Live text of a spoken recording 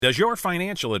Does your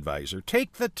financial advisor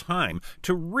take the time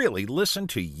to really listen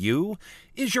to you?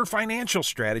 Is your financial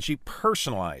strategy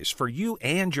personalized for you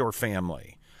and your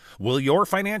family? Will your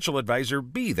financial advisor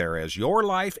be there as your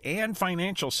life and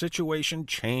financial situation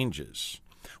changes?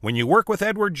 When you work with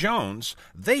Edward Jones,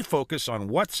 they focus on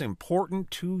what's important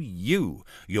to you.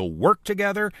 You'll work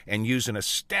together and use an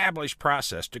established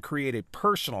process to create a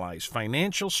personalized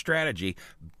financial strategy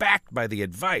backed by the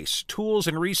advice, tools,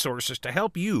 and resources to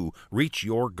help you reach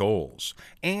your goals.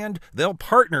 And they'll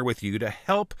partner with you to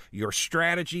help your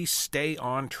strategy stay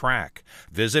on track.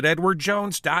 Visit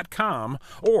edwardjones.com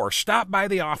or stop by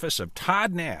the office of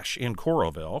Todd Nash in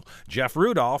Coralville, Jeff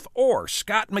Rudolph, or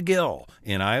Scott McGill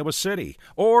in Iowa City,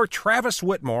 or Travis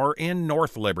Whitmore in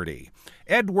North Liberty.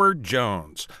 Edward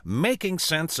Jones, making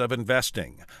sense of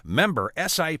investing. Member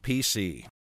SIPC.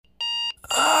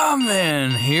 Oh,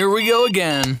 man, here we go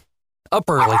again. Up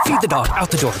early, feed the dog, out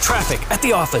the door, traffic, at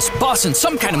the office, boss in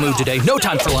some kind of mood today, no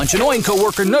time for lunch, annoying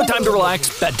coworker, no time to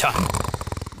relax, bedtime.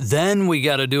 Then we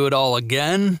gotta do it all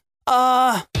again?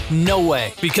 No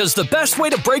way. Because the best way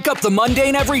to break up the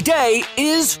mundane every day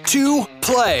is to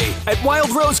play at Wild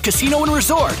Rose Casino and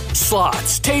Resort.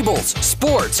 Slots, tables,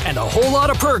 sports, and a whole lot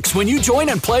of perks when you join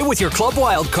and play with your Club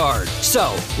Wild card.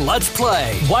 So, let's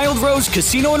play. Wild Rose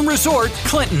Casino and Resort,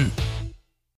 Clinton.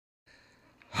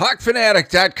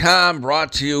 HawkFanatic.com,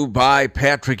 brought to you by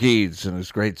Patrick Eads and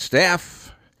his great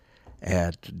staff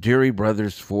at Deary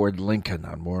Brothers Ford Lincoln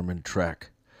on Mormon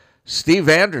Trek. Steve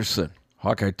Anderson,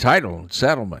 Hawkeye Title and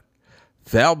Settlement.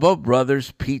 Valbo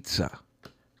Brothers Pizza.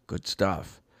 Good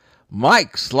stuff.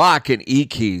 Mike's Lock and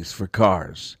E-Keys for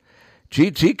cars.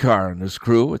 GT Car and his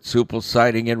crew at Supple's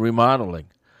Siding and Remodeling.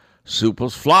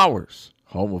 Supple's Flowers,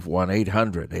 home of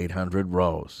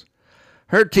 1-800-800-ROSE.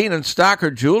 Herteen and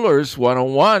Stocker Jewelers,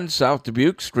 101 South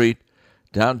Dubuque Street,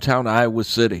 downtown Iowa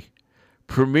City.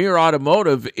 Premier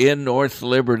Automotive in North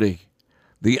Liberty.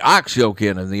 The Ox Yoke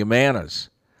Inn in the Amanas.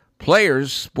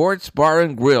 Players Sports Bar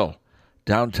and Grill,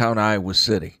 downtown Iowa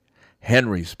City.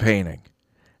 Henry's Painting.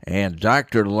 And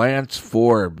Dr. Lance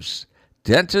Forbes,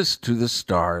 Dentist to the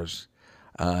Stars,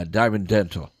 Diamond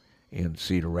Dental in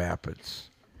Cedar Rapids.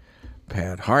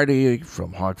 Pat Hardy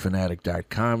from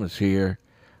HawkFanatic.com is here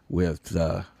with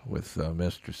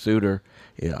Mr. Suter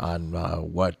on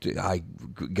what I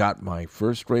got my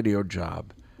first radio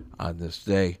job on this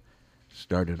day.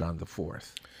 Started on the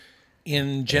 4th.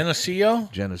 In Geneseo?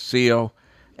 Geneseo,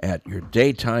 at your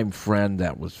daytime friend.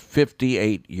 That was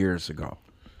 58 years ago.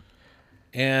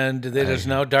 And it is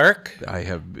now dark?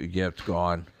 Yeah, it's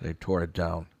gone. They tore it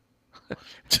down.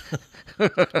 Did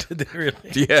they really?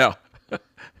 Yeah.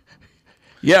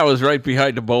 Yeah, it was right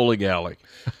behind the bowling alley.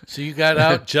 So you got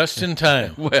out just in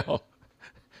time. Well,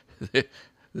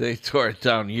 they tore it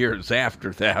down years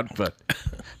after that, but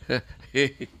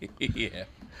yeah.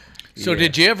 So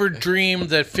did you ever dream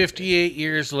that 58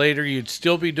 years later you'd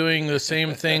still be doing the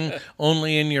same thing,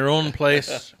 only in your own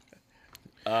place?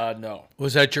 No.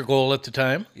 Was that your goal at the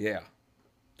time? Yeah.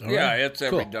 All yeah, right. it's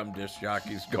every Cool. dumb disc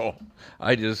jockey's goal.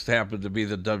 I just happened to be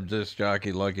the dumb disc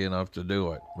jockey lucky enough to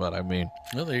do it. But I mean,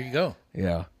 Well, there you go.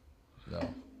 yeah. So.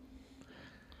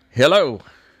 Hello.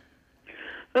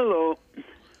 Hello.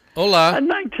 Hola. I'd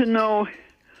like to know,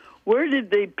 where did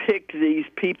they pick these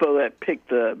people that picked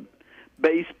the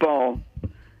baseball?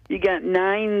 You got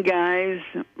 9 guys.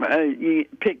 You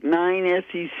picked 9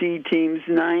 SEC teams,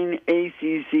 9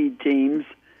 ACC teams,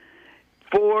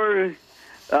 4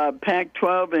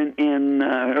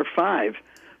 Pac-12 or 5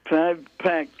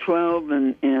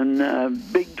 Pac-12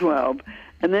 and Big 12,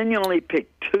 and then you only pick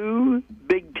 2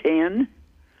 Big 10.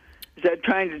 Is that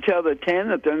trying to tell the 10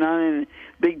 that they're not in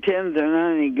Big 10? They're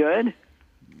not any good?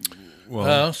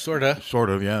 Well, Sort of. Sort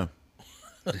of, yeah.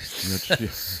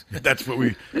 That's what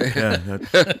we. Yeah,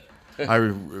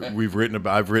 I've written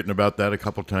about that a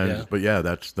couple times, Yeah. but yeah,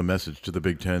 that's the message to the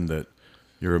Big Ten that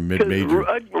you're a Because mid-major.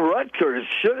 Rutgers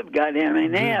should have got in. I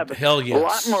mean, they have Hell yes. a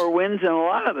lot more wins than a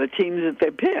lot of the teams that they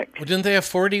picked. Well, didn't they have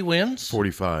 40 wins?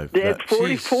 45. They had That-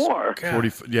 44. God.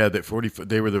 40. Yeah, that 40.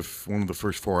 They were one of the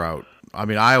first 4 out. I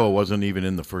mean, Iowa wasn't even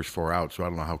in the first 4 out, so I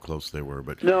don't know how close they were.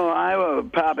 But No, Iowa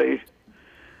probably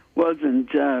wasn't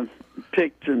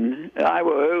picked, and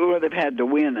Iowa would have had to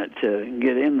win it to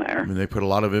get in there. I mean, they put a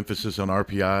lot of emphasis on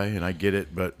RPI, and I get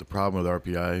it. But the problem with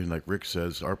RPI, and like Rick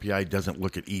says, RPI doesn't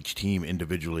look at each team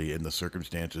individually in the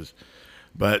circumstances.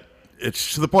 But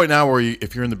it's to the point now where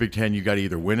if you're in the Big Ten, you got to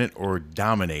either win it or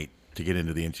dominate to get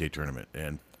into the NCAA tournament,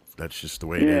 and that's just the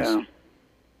way it is.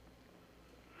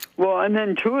 Well, and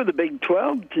then 2 of the Big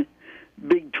 12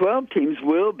 teams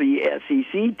will be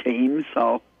SEC teams,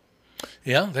 so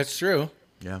Yeah, that's true.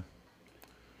 Yeah.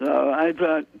 I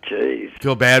thought, geez.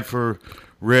 Feel bad for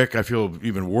Rick. I feel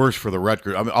even worse for the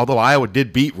Rutgers. I mean, although Iowa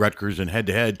did beat Rutgers in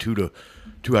head-to-head 2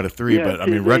 out of 3, Yeah, but I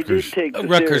see, mean they Rutgers. did take the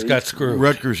Rutgers series, got screwed.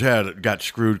 Rutgers got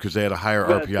screwed because they had a higher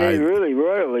but RPI. they really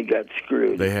royally got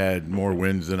screwed. They had more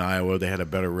wins than Iowa. They had a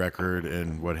better record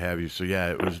and what have you. So,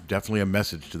 yeah, it was definitely a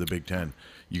message to the Big Ten.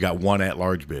 You got one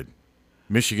at-large bid.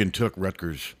 Michigan took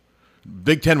Rutgers.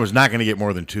 Big Ten was not going to get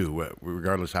more than 2,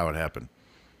 regardless how it happened.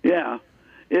 Yeah.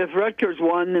 If Rutgers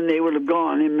won, then they would have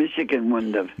gone, and Michigan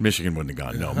wouldn't have. Michigan wouldn't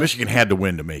have gone. No, Michigan had to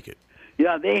win to make it.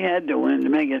 Yeah, they had to win to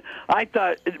make it. I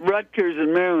thought Rutgers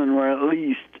and Maryland were at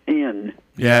least in.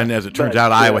 Yeah, and as it turns But,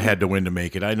 out, Iowa had to win to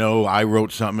make it. I know I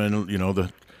wrote something in,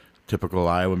 the typical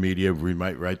Iowa media. We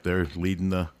might write there leading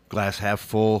the glass half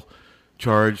full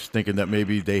charge, thinking that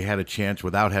maybe they had a chance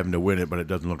without having to win it, but it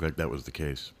doesn't look like that was the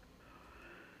case.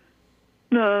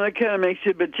 No, that kind of makes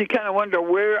it, but you kind of wonder,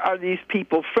 where are these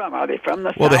people from? Are they from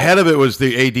the Well, South? the head of it was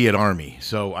the AD at Army,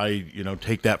 so I,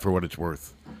 take that for what it's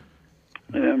worth.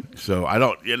 Yeah. So I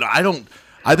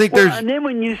think Well, there's. and then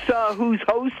when you saw who's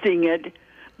hosting it,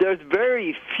 there's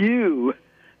very few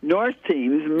North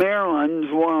teams.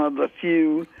 Maryland's one of the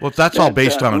few. Well, that's all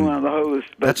based on. one of the hosts.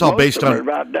 But That's all most based of them on. are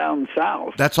about down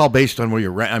south. That's all based on where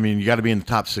you're ranked. I mean, you got to be in the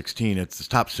top 16. It's the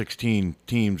top 16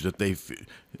 teams that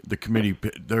the committee.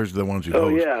 Those are the ones who Oh,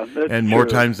 host. yeah, that's and more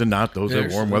true. times than not, those are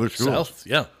There's warm weather schools. South,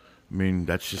 yeah. I mean,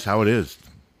 that's just how it is.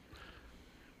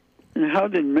 And how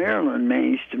did Maryland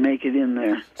manage to make it in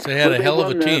there? So they had Well, a hell of a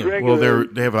won the team. regular-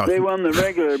 they have a. They won the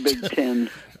regular Big Ten.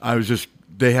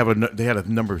 They had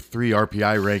a number 3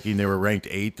 RPI ranking. They were ranked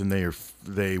 8th, and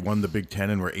they won the Big Ten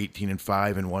and were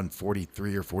 18-5 and won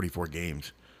 43 or 44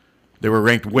 games. They were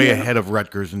ranked way ahead of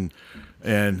Rutgers and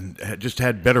just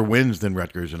had better wins than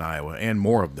Rutgers and Iowa and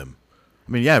more of them.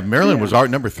 I mean, Maryland was our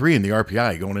number 3 in the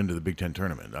RPI going into the Big Ten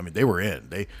tournament. I mean, they were in.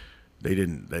 They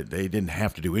didn't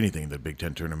have to do anything in the Big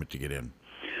Ten tournament to get in.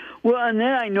 Well, and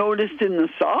then I noticed in the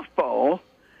softball,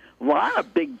 a lot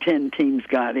of Big Ten teams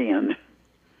got in.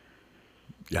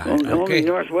 Yeah, Only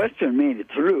Northwestern made it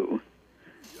through.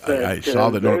 But, I saw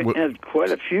that they had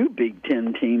quite a few Big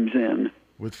Ten teams in.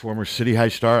 with former City High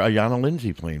star Ayanna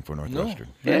Lindsay playing for Northwestern.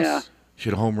 Yeah. She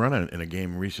had a home run in a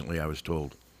game recently, I was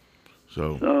told.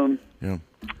 So, yeah.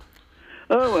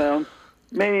 Oh, well,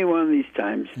 maybe one of these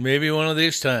times. Maybe one of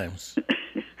these times.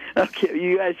 Okay,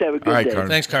 you guys have a good All right, day. Carter.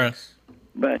 Thanks, Carmen.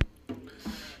 Bye.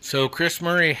 So Chris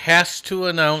Murray has to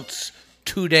announce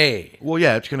today. Well,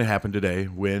 yeah, it's going to happen today.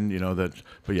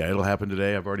 But yeah, it'll happen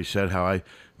today. I've already said how I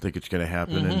think it's going to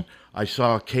happen. And I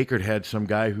saw Kakert had some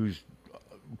guy who's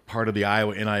part of the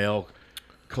Iowa NIL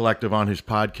collective on his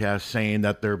podcast saying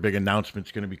that their big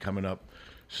announcement's going to be coming up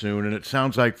soon. And it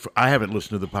sounds like I haven't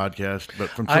listened to the podcast, but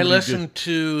from I somebody who listened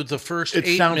to the first it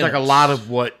 8 sounds like a minutes. lot of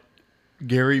what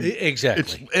Gary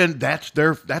Exactly. and that's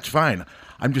fine.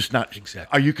 I'm just not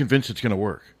Exactly. Are you convinced it's going to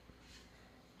work?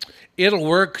 It'll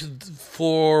work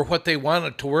for what they want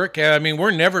it to work at. I mean, we're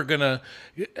never going to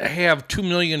have $2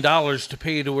 million to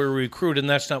pay to a recruit, and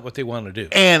that's not what they want to do.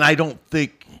 And I don't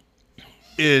think,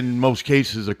 in most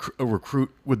cases, a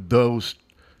recruit with those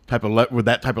with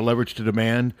that type of leverage to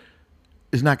demand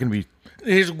is not going to be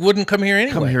He wouldn't come here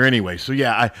anyway. come here anyway. So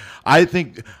yeah, I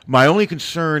think my only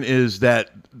concern is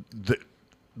that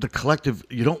the collective,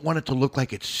 you don't want it to look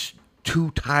like it's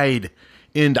too tied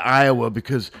into Iowa,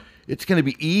 because it's going to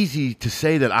be easy to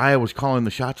say that Iowa's calling the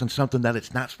shots on something that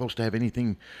it's not supposed to have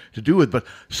anything to do with. But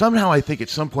somehow I think at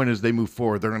some point as they move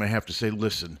forward, they're going to have to say,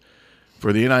 listen,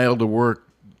 for the NIL to work,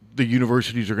 the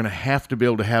universities are going to have to be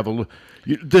able to have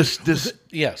this.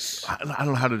 Yes. I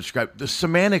don't know how to describe the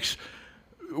semantics.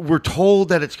 We're told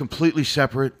that it's completely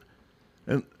separate,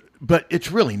 but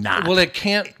it's really not. Well, it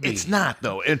can't be. It's not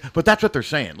though, but that's what they're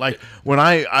saying. Like when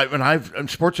and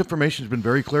Sports Information has been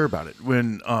very clear about it.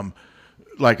 When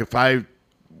like if I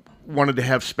wanted to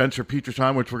have Spencer Petras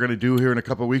on, which we're going to do here in a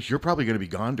couple of weeks, you're probably going to be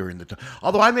gone during the time.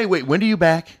 Although I may wait. When do you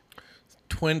back?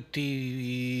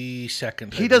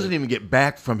 22nd. He doesn't even get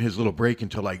back from his little break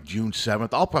until like June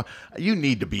 7th. You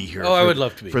need to be here. Oh, I would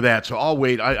love to be. for that. So I'll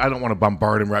wait. I don't want to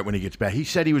bombard him right when he gets back. He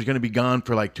said he was going to be gone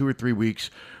for like 2 or 3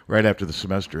 weeks right after the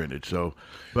semester ended. So,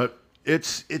 but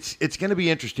it's going to be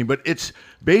interesting. But it's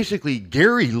basically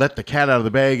Gary let the cat out of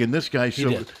the bag, and this guy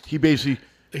did. he basically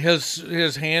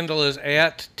His handle is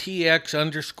at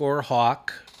 @TX_Hawk,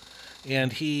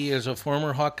 and he is a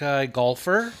former Hawkeye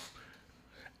golfer.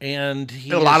 And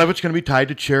a lot of it's going to be tied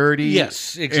to charity.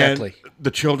 Yes, exactly. And the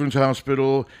Children's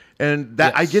Hospital, and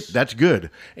that I get that's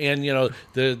good. And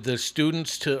the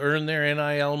students, to earn their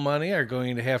NIL money, are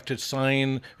going to have to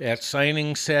sign at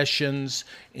signing sessions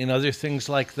and other things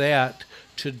like that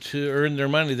to earn their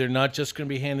money. They're not just going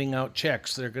to be handing out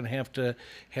checks. They're going to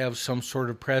have some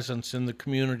sort of presence in the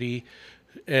community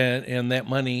and that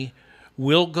money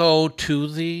will go to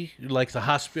the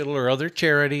hospital or other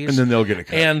charities, And then they'll get a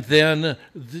cut. And then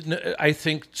I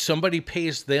think somebody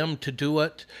pays them to do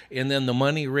it, and then the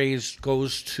money raised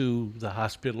goes to the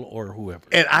hospital or whoever.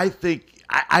 And I think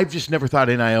I've just never thought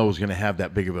NIL was going to have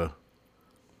that big of a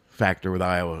factor with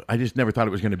Iowa. I just never thought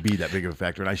it was going to be that big of a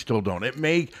factor, and I still don't. It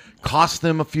may cost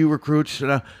them a few recruits.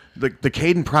 The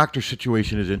Caden Proctor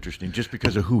situation is interesting just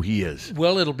because of who he is.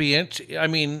 Well, it'll be. I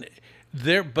mean,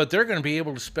 they're going to be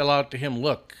able to spell out to him,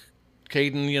 look,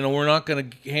 Caden, we're not going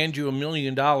to hand you $1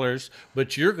 million,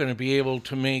 but you're going to be able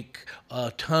to make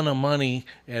a ton of money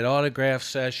at autograph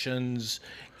sessions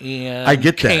and I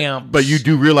get camps. that, but you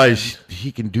do realize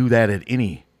he can do that at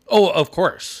any. Oh, of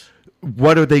course.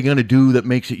 What are they going to do that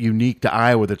makes it unique to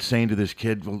Iowa that's saying to this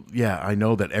kid, well, yeah, I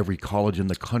know that every college in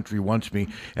the country wants me,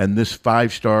 and this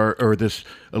 5-star or this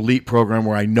elite program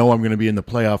where I know I'm going to be in the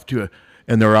playoff too,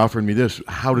 and they're offering me this.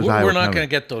 How does Iowa? We're not going to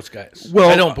get those guys. Well,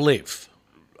 I don't believe.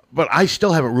 But I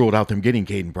still haven't ruled out them getting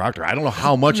Caden Proctor. I don't know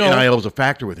how much NIL is a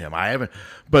factor with him. I haven't.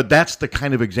 But that's the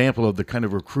kind of example of the kind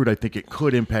of recruit I think it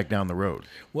could impact down the road.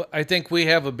 Well, I think we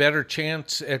have a better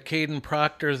chance at Caden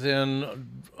Proctor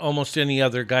than almost any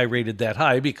other guy rated that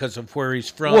high because of where he's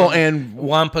from. Well, and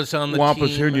Wampa's on the Wampa's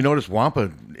team. here, and you notice Wampa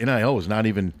NIL was not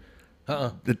even.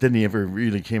 That didn't ever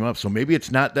really came up. So maybe it's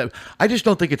not that. I just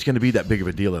don't think it's going to be that big of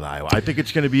a deal at Iowa. I think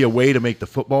it's going to be a way to make the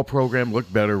football program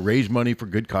look better, raise money for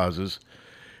good causes,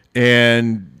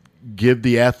 and give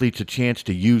the athletes a chance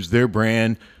to use their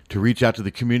brand to reach out to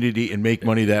the community and make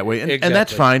money that way, and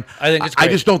that's fine. I think it's I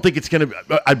great. just don't think it's going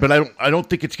to. I don't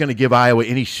think it's going to give Iowa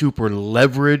any super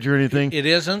leverage or anything. It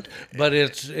isn't, but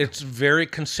it's very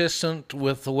consistent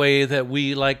with the way that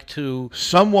we like to.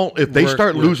 Some won't. If they work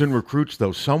start with- losing recruits,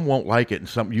 though, some won't like it, and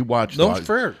some you watch. No,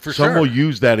 the- for some sure. will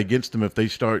use that against them if they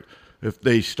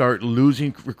start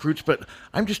losing recruits. But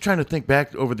I'm just trying to think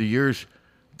back over the years,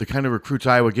 the kind of recruits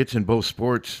Iowa gets in both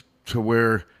sports to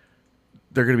where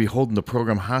they're going to be holding the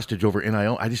program hostage over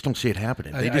NIL. I just don't see it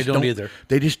happening. They I just don't either.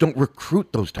 They just don't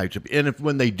recruit those types of. And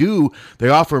when they do, they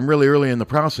offer them really early in the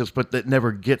process, but that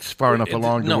never gets far enough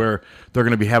along to no. where they're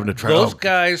going to be having to try. Those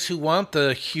guys who want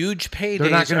the huge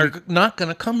paydays are not going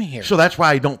to come here. So that's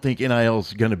why I don't think NIL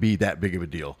is going to be that big of a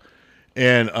deal.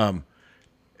 And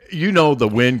the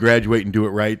win, graduate, and do it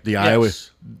right. The Iowa,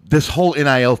 this whole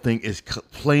NIL thing is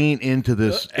playing into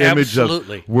this image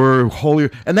absolutely. of we're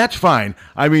holier, and that's fine.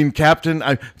 I mean, Captain,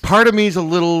 part of me is a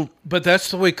little, But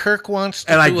that's the way Kirk wants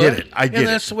to And I do get it. I get and it.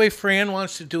 that's the way Fran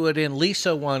wants to do it, and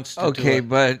Lisa wants to do Okay, it.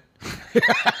 but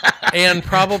And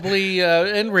probably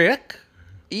and Rick.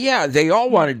 yeah, they all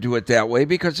want to do it that way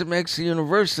because it makes the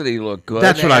university look good.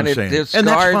 That's what I'm it saying. discards And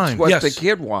that's fine. what Yes. the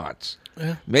kid wants.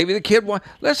 Maybe the kid wants.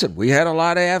 Listen, we had a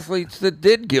lot of athletes that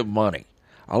did give money,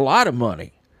 a lot of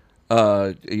money,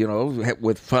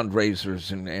 with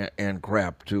fundraisers and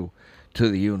crap to the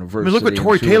I university. mean, look what and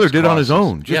Torrey to Taylor its did on his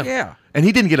causes. own. Yeah. And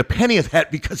he didn't get a penny of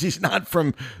that because he's not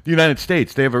from the United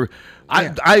States. They have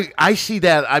I see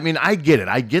that. I mean, I get it.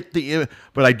 I get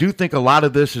but I do think a lot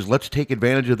of this is let's take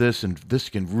advantage of this, and this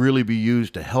can really be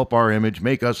used to help our image,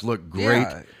 make us look great,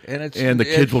 Yeah, and the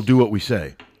kids will do what we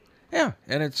say. Yeah,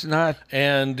 and it's not.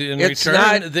 And in It's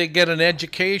return, not- they get an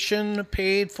education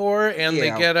paid for, and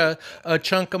Yeah. they get a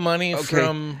chunk of money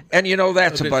from. And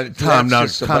that's Okay. about Tom,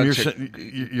 that's just a Tom, bunch of-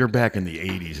 you're back in the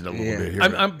 '80s a little Yeah. bit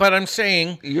here. But I'm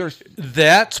saying You're-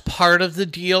 that's part of the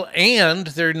deal, and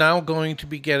they're now going to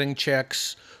be getting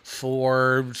checks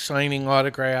for signing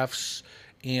autographs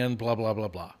and blah blah blah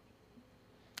blah.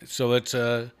 So it's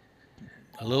a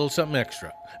little something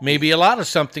extra, maybe a lot of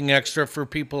something extra for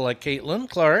people like Caitlin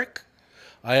Clark.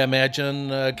 I imagine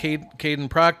Caden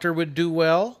Proctor would do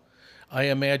well. I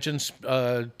imagine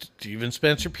even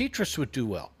Spencer Petras would do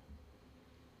well.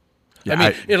 Yeah, I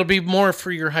mean, it'll be more for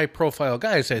your high-profile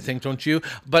guys, I think, don't you?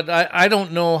 But I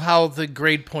don't know how the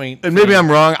grade point... And maybe I'm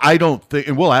wrong. I don't think,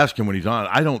 and we'll ask him when he's on.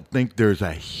 I don't think there's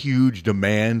a huge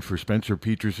demand for Spencer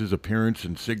Petras' appearance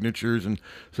and signatures and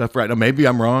stuff right now. Maybe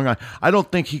I'm wrong. I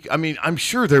don't think he. I mean, I'm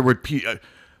sure there would.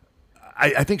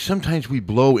 I think sometimes we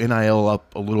blow NIL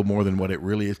up a little more than what it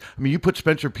really is. I mean, you put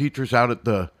Spencer Petras out at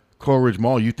the Coral Ridge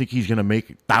Mall, you think he's going to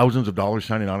make thousands of dollars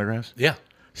signing autographs? Yeah.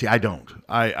 See, I don't.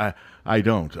 I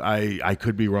don't. I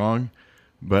could be wrong,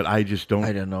 but I just don't.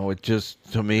 I don't know. It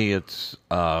just, to me, it's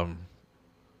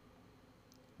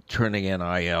turning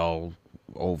NIL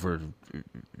over. It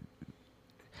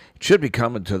should be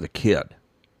coming to the kid.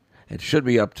 It should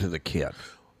be up to the kid.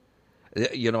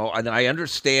 And I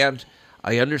understand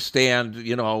I understand,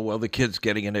 well, the kid's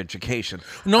getting an education.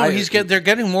 No, they're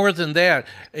getting more than that.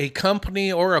 A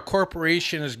company or a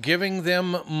corporation is giving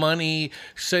them money.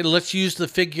 Say, let's use the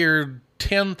figure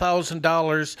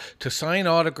 $10,000 to sign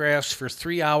autographs for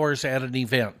 3 hours at an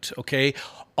event. Okay,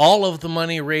 all of the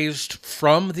money raised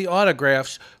from the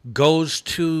autographs goes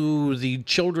to the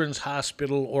children's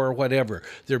hospital or whatever.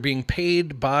 They're being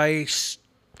paid by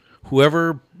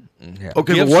whoever. Yeah.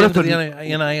 Okay, but what if the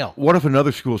NIL? What if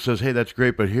another school says, "Hey, that's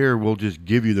great, but here we'll just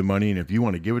give you the money, and if you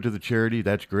want to give it to the charity,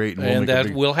 that's great." And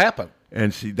that will happen.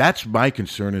 And see, that's my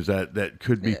concern is that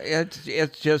could be.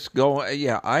 It's just going.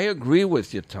 Yeah, I agree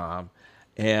with you, Tom,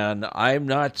 and I'm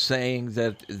not saying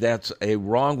that that's a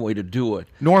wrong way to do it.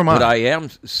 Nor am I. But I am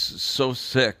so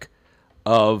sick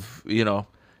of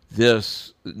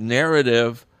this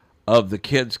narrative of the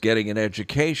kids getting an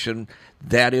education.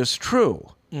 That is true,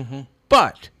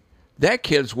 but that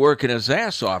kid's working his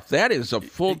ass off. That is a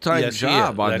full-time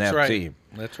job on that team.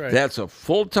 That's right. That's a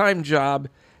full-time job,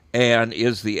 and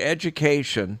is the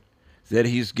education that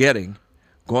he's getting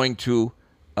going to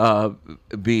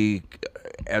be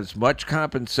as much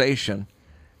compensation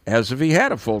as if he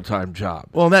had a full-time job?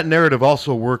 Well, and that narrative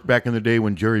also worked back in the day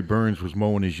when Jerry Burns was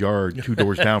mowing his yard 2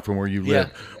 doors down from where you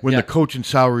lived, when the coaching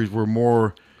salaries were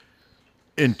more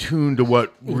in tune to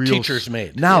what real teachers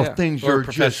made. Now things Or are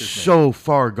just professors so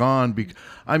far gone.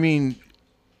 I mean,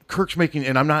 Kirk's making,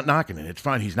 and I'm not knocking it. It's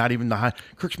fine. He's not even the high.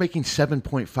 Kirk's making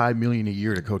 $7.5 million a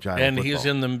year to coach Iowa and football. he's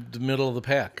in the middle of the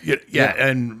pack. Yeah.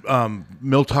 And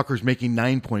Mil Tucker's making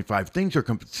 9.5. Things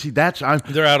are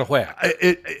they're out of whack.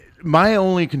 My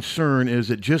only concern is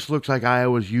it just looks like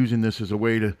Iowa's using this as a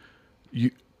way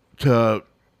to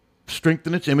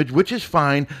strengthen its image, which is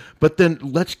fine. But then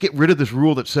let's get rid of this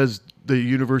rule that says the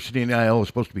university and NIL is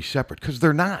supposed to be separate, because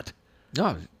they're not.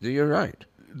 No, you're right.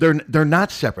 They're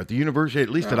not separate. The university, at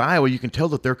least at Iowa, you can tell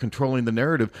that they're controlling the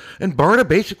narrative. And Barta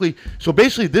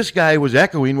basically this guy was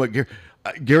echoing what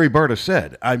Gary Barta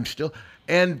said.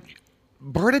 And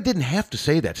Barta didn't have to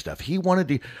say that stuff. He wanted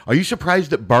to. Are you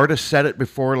surprised that Barta said it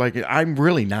before? I'm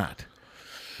really not.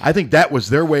 I think that was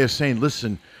their way of saying,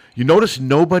 listen, you notice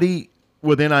nobody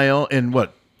with NIL, and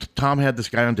what Tom had this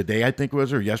guy on today, I think it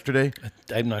was, or yesterday.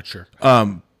 I'm not sure.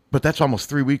 But that's almost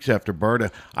 3 weeks after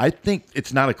Barta. I think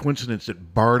it's not a coincidence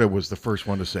that Barta was the first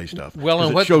one to say stuff. Well,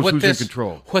 and it shows who's in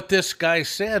control. What this guy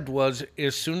said was,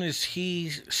 as soon as he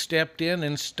stepped in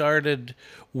and started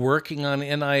working on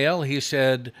NIL, he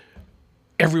said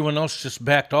everyone else just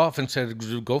backed off and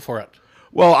said, "Go for it."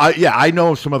 Well, I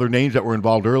know some other names that were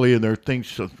involved early, and there are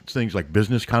things like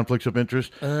business conflicts of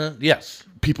interest. Yes.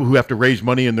 People who have to raise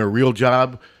money in their real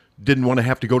job didn't want to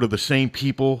have to go to the same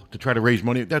people to try to raise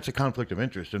money. That's a conflict of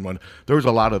interest, and there was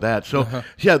a lot of that. So,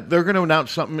 they're going to announce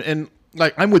something, and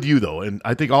I'm with you though, and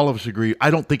I think all of us agree.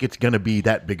 I don't think it's going to be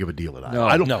that big of a deal at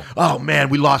all. No. Oh man,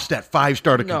 we lost that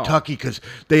 5-star to Kentucky because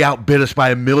they outbid us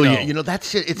by $1 million. No.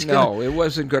 That's it. It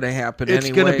wasn't going to happen. It's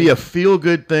going to be a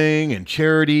feel-good thing, and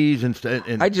charities and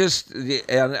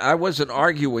I wasn't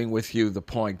arguing with you. The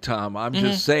point, Tom. I'm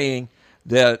just saying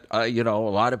that a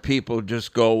lot of people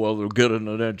just go, well, they're good in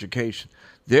an education.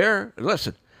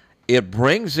 Listen, it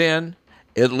brings in,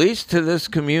 at least to this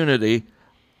community,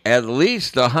 at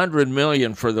least $100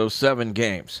 million for those 7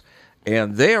 games,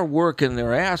 and they are working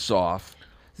their ass off.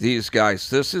 These guys.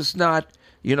 This is not,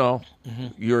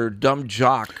 your dumb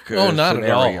jock not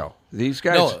scenario.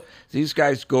 at all. These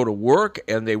guys go to work,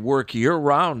 and they work year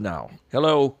round now.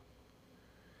 Hello.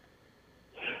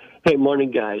 Hey, morning,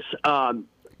 guys.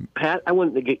 Pat, I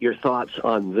wanted to get your thoughts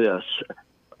on this.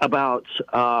 About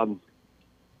a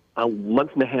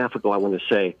month and a half ago, I want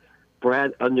to say,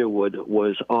 Brad Underwood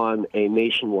was on a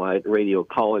nationwide radio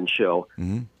call-in show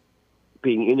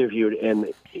being interviewed,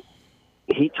 and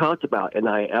he talked about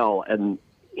NIL, and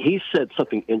he said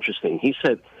something interesting. He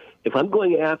said, if I'm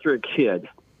going after a kid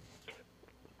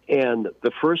and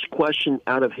the first question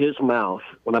out of his mouth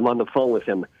when I'm on the phone with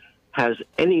him has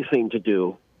anything to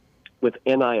do with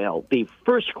NIL, the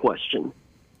first question,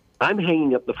 I'm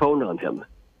hanging up the phone on him.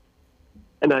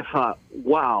 And I thought,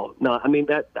 wow. No, I mean,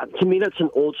 that to me, that's an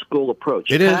old school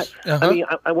approach. It is. I mean,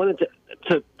 I wanted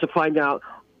to find out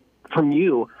from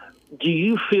you, do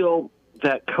you feel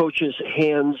that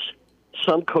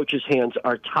some coaches' hands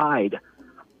are tied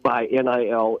by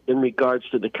NIL in regards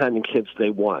to the kind of kids they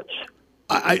want?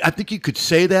 I think you could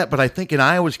say that, but I think in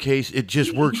Iowa's case, it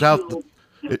just works out.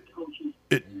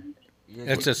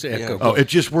 It's just echo. It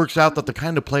just works out that the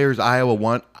kind of players Iowa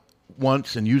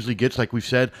wants and usually gets, like we've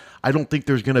said, I don't think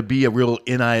there's going to be a real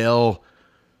NIL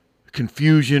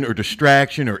confusion or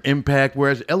distraction or impact.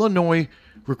 Whereas Illinois,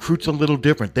 recruits a little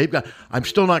different. I'm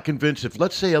still not convinced if,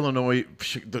 let's say, Illinois,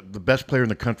 the best player in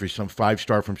the country, some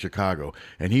 5-star from Chicago,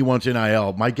 and he wants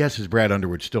NIL, my guess is Brad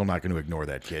Underwood's still not going to ignore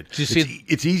that kid.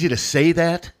 It's easy to say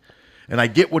that, and I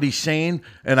get what he's saying,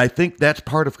 and I think that's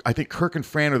part of – I think Kirk and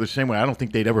Fran are the same way. I don't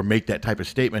think they'd ever make that type of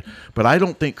statement, but I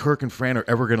don't think Kirk and Fran are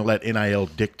ever going to let NIL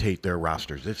dictate their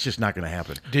rosters. It's just not going to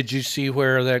happen. Did you see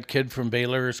where that kid from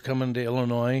Baylor is coming to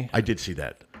Illinois? I did see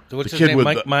that. What's the his kid name? with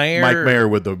Mike Meyer? Mike Mayer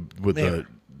with the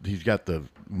he's got the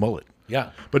mullet.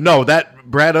 Yeah. But no, that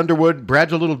Brad Underwood,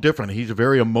 Brad's a little different. He's a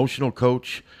very emotional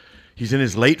coach. He's in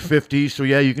his late 50s, so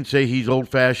yeah, you can say he's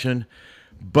old-fashioned.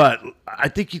 But I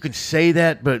think you can say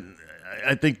that, but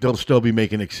I think they'll still be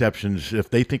making exceptions if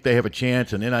they think they have a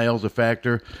chance and NIL's a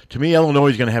factor. To me, Illinois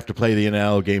is going to have to play the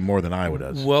NIL game more than Iowa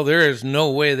does. Well, there is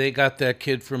no way they got that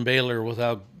kid from Baylor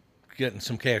without getting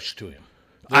some cash to him.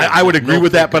 I would agree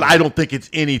with that, but I don't think it's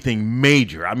anything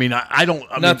major. I mean, I don't.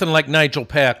 Nothing like Nigel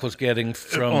Pack was getting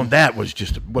from that was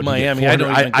just Miami. I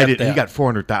don't even get that. He got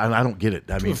 $400,000. I don't get it.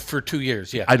 I mean, for 2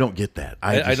 years, yeah. I don't get that.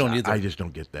 I don't either. I just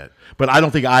don't get that. But I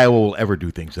don't think Iowa will ever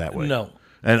do things that way. No.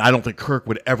 And I don't think Kirk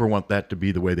would ever want that to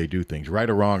be the way they do things. Right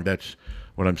or wrong, that's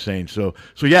what I'm saying. So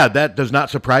yeah, that does not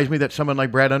surprise me that someone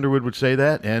like Brad Underwood would say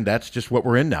that, and that's just what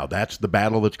we're in now. That's the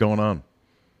battle that's going on.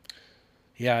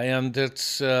 Yeah, and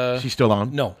it's... She's still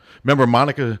on? No. Remember,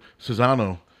 Monica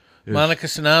Cesano. Monica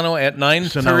Cesano at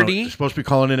 9:30. Supposed to be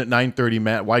calling in at 9:30.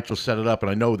 Matt Weitz will set it up, and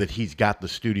I know that he's got the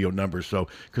studio number. So,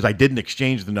 because I didn't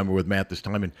exchange the number with Matt this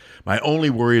time, and my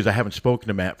only worry is I haven't spoken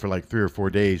to Matt for like 3 or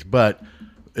 4 days. But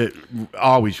it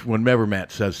always, whenever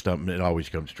Matt says something, it always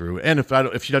comes true. And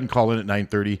if she doesn't call in at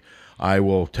 9:30, I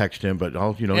will text him. But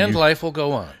life will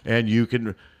go on. And you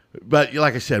can. But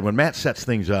like I said, when Matt sets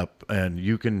things up, and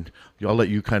I'll let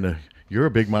you kind of. You're a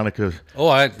big Monica. Oh,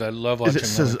 I love watching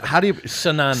Monica. How do you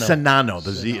Cesano? Cesano.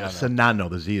 The Z. Cesano.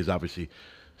 The Z is obviously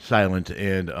silent,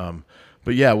 and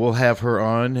but yeah, we'll have her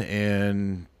on,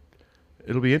 and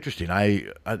it'll be interesting.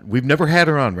 We've never had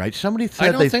her on, right? Somebody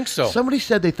said I don't think so. Somebody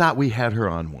said they thought we had her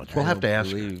on once. We'll have to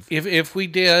ask her. If we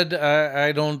did,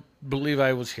 I don't believe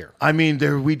I was here. I mean,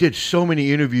 we did so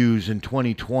many interviews in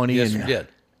 2020. Yes, we did.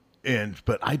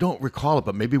 But I don't recall it.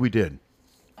 But maybe we did.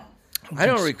 I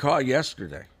don't recall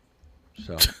yesterday.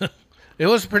 So it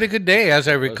was a pretty good day, as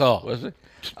I recall. Was it?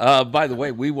 By the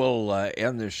way, we will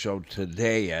end this show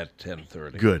today at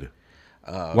 10:30. Good.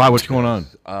 Why? What's going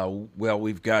on? Well,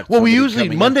 we've got. Well, we usually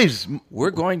Mondays. We're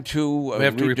going to we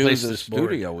have to replace the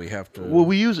studio. Board. We have to. Well,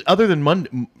 we use other than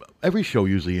Monday. Every show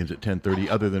usually ends at 10:30.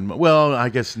 Other than I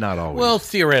guess not always. Well,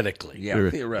 theoretically,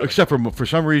 theoretically. Except for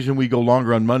some reason we go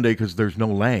longer on Monday because there's no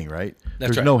Lang, right?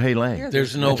 There's no Hey Lang. Yeah,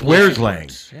 there's no. Where's Lang?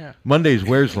 Yeah. Monday's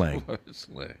Where's Lang? Where's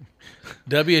Lang?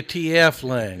 WTF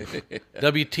Lang.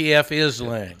 WTF is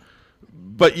Lang.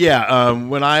 But yeah,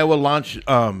 when Iowa launched,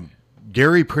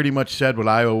 Gary pretty much said what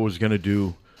Iowa was going to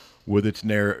do with its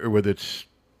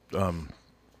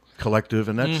collective,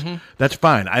 and that's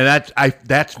fine.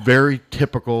 That's very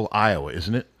typical Iowa,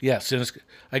 isn't it? Yes, and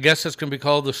I guess it's going to be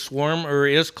called the Swarm, or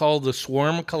is called the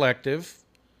Swarm Collective,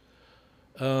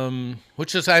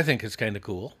 which I think is kind of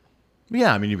cool.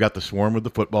 Yeah, I mean, you've got the Swarm with the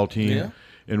football team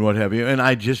and what have you, and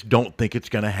I just don't think it's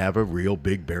going to have a real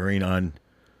big bearing on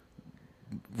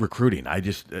recruiting.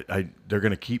 They're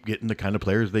going to keep getting the kind of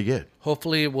players they get.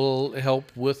 Hopefully, it will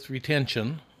help with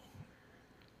retention.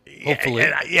 Hopefully,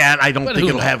 and I don't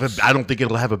think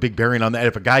it'll have a big bearing on that.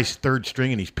 If a guy's third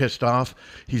string and he's pissed off,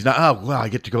 he's not. Oh well, I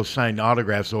get to go sign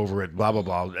autographs over it. Blah blah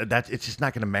blah. It's just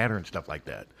not going to matter and stuff like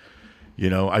that.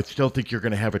 I still think you're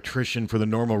going to have attrition for the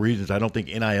normal reasons. I don't think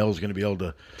NIL is going to be able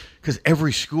to, because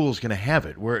every school is going to have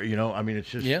it. Where I mean, it's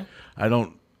just. Yeah. I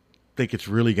don't think it's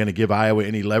really going to give Iowa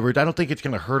any leverage. I don't think it's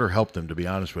going to hurt or help them, to be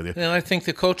honest with you. And I think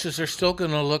the coaches are still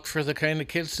going to look for the kind of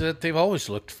kids that they've always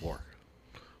looked for.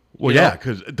 Well, yeah,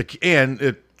 because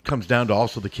it comes down to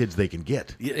also the kids they can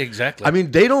get. Yeah, exactly. I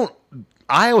mean,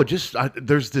 Iowa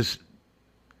there's this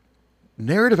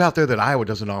narrative out there that Iowa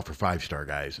doesn't offer 5-star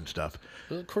guys and stuff.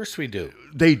 Well, of course we do.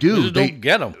 They do. We just don't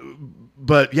get them.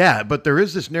 But there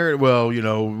is this narrative, well,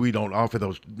 we don't offer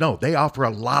those. No, they offer a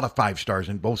lot of 5-stars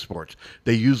in both sports.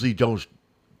 They usually don't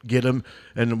get them,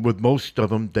 and with most of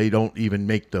them, they don't even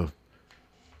make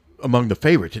among the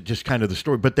favorites. It's just kind of the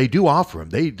story. But they do offer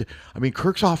them.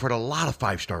 Kirk's offered a lot of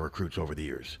 5-star recruits over the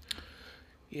years.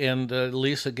 And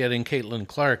Lisa getting Caitlin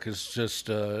Clark is just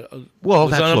that's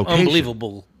location.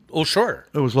 Unbelievable. Oh, sure.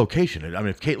 It was location. I mean,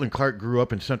 if Caitlin Clark grew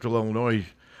up in Central Illinois,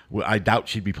 I doubt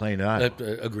she'd be playing at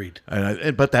Iowa. Agreed.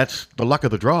 But that's the luck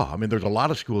of the draw. I mean, there's a lot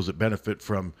of schools that benefit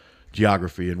from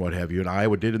geography and what have you, and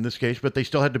Iowa did in this case, but they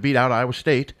still had to beat out Iowa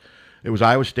State. It was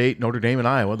Iowa State, Notre Dame, and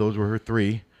Iowa. Those were her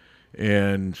three.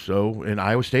 And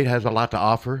Iowa State has a lot to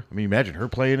offer. I mean, imagine her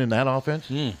playing in that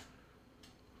offense.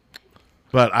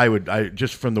 But I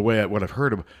just from the way what I've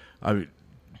heard of,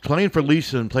 playing for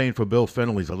Lisa and playing for Bill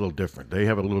Finley is a little different. They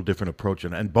have a little different approach,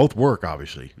 and both work,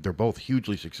 obviously. They're both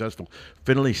hugely successful.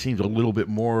 Finley seems a little bit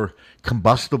more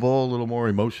combustible, a little more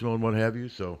emotional and what have you.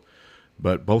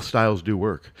 But both styles do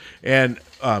work. And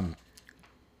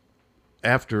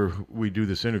after we do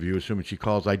this interview, assuming she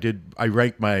calls, I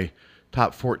ranked my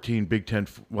top 14 Big Ten.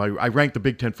 Well, I ranked the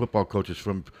Big Ten football coaches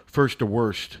from first to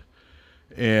worst.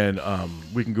 And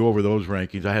we can go over those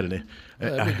rankings. That'd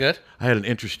be good. I had an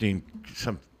interesting,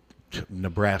 some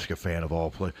Nebraska fan of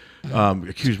all play,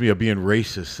 accused me of being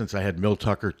racist since I had Mel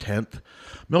Tucker 10th.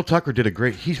 Mel Tucker did a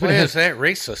great. Why is that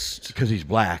racist? Because he's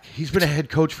black. He's been a head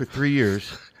coach for 3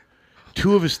 years.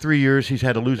 2 of his 3 years, he's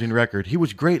had a losing record. He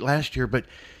was great last year, but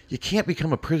you can't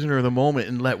become a prisoner of the moment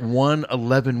and let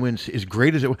 11 wins, as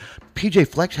great as it was. P.J.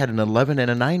 Fleck had an 11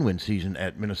 and a 9-win season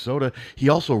at Minnesota. He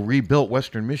also rebuilt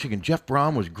Western Michigan. Jeff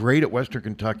Brom was great at Western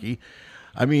Kentucky.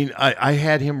 I mean, I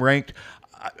had him ranked.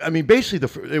 I mean,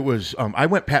 basically, it was. I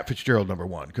went Pat Fitzgerald number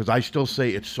 1 because I still say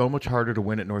it's so much harder to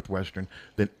win at Northwestern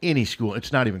than any school.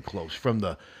 It's not even close. From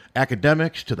the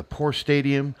academics to the poor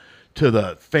stadium to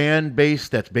the fan base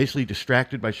that's basically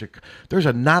distracted by Chicago. There's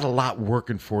not a lot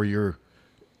working for your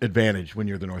advantage when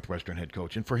you're the Northwestern head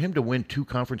coach. And for him to win 2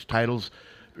 conference titles,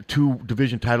 2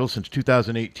 division titles since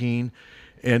 2018,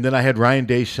 and then I had Ryan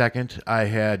Day second. I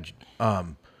had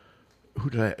Jim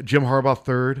Harbaugh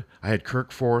third. I had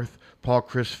Kirk fourth. Paul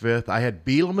Chryst fifth. I had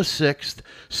Bielema sixth.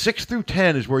 6 through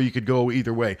 10 is where you could go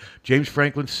either way. James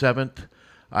Franklin seventh.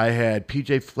 I had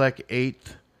P.J. Fleck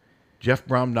eighth. Jeff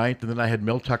Brom ninth, and then I had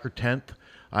Mel Tucker 10th.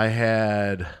 I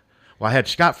had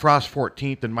Scott Frost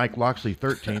 14th and Mike Locksley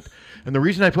 13th. And the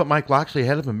reason I put Mike Locksley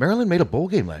ahead of him, Maryland made a bowl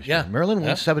game last year. Maryland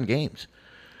won 7 games.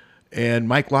 And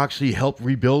Mike Locksley helped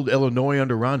rebuild Illinois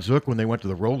under Ron Zook when they went to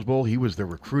the Rose Bowl. He was the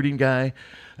recruiting guy.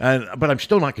 But I'm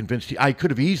still not convinced. I could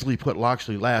have easily put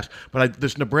Locksley last. But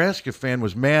this Nebraska fan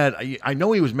was mad. I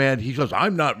know he was mad. He goes,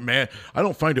 I'm not mad. I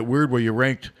don't find it weird where you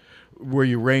ranked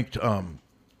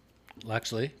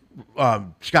Locksley.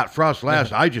 Scott Frost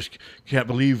last. I just can't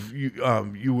believe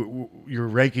you're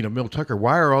ranking a Mel Tucker.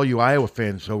 Why are all you Iowa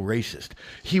fans so racist?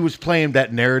 He was playing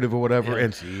that narrative or whatever,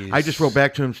 I just wrote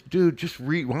back to him, dude, just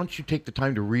read. Why don't you take the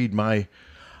time to read my?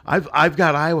 I've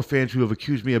got Iowa fans who have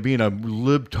accused me of being a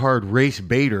libtard race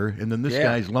baiter, and then this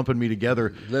guy's lumping me together.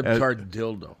 Libtard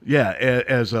dildo. Yeah,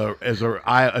 as a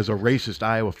racist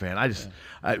Iowa fan.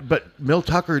 But Mel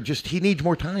Tucker he needs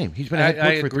more time. He's been a head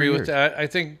coach for 3 years. I agree with that. I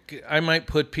think I might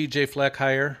put P.J. Fleck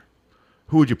higher.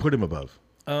 Who would you put him above?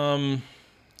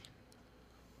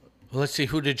 Let's see.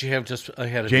 Who did you have just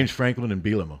ahead of James Franklin and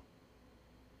Bielema.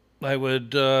 I would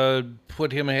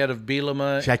put him ahead of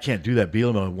Bielema. See, I can't do that.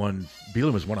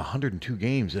 Bielema's won 102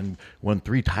 games and won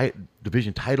 3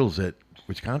 division titles at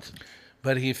Wisconsin.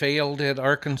 But he failed at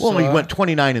Arkansas. Well, he went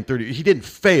 29 and 30. He didn't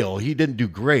fail. He didn't do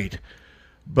great.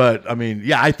 But I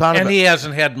mean, I thought. And he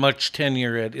hasn't had much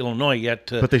tenure at Illinois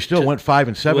yet. But they still went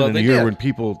 5-7 in a year when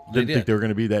people didn't think they were going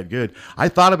to be that good. I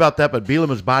thought about that, but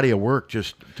Bielema's body of work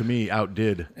just, to me,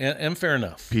 outdid. And fair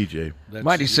enough. PJ.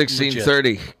 Mighty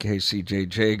 1630,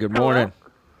 KCJJ. Good morning.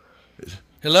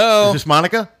 Hello. Is this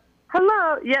Monica?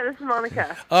 Hello. Yeah, this is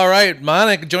Monica. All right,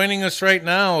 Monica joining us right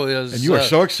now is. And you are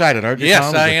so excited, aren't you? Yes,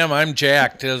 Tom? I am. I'm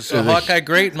jacked. Is Hawkeye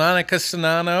great, Monica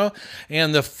Sonano.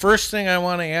 And the first thing I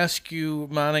want to ask you,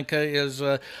 Monica, is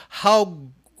how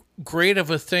great of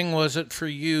a thing was it for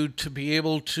you to be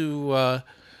able to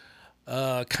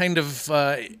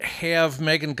have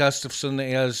Megan Gustafson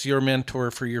as your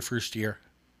mentor for your first year?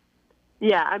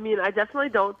 Yeah, I mean, I definitely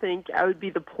don't think I would be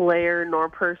the player nor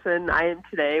person I am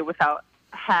today without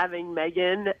having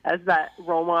Megan as that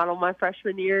role model my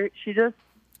freshman year. She just,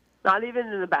 not even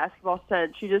in the basketball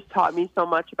sense, she just taught me so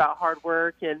much about hard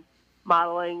work and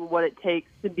modeling what it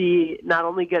takes to be not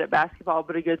only good at basketball,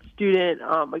 but a good student,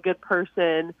 a good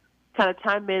person, kind of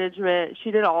time management.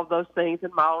 She did all of those things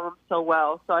and modeled them so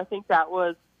well. So I think that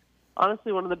was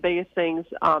honestly one of the biggest things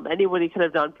anybody could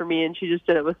have done for me, and she just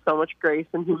did it with so much grace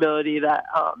and humility that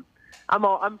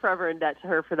I'm forever in debt to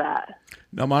her for that.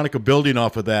 Now, Monica, building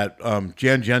off of that,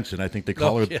 Jan Jensen, I think they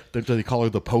call her. They call her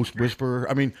the post whisperer.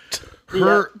 I mean,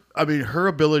 her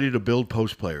ability to build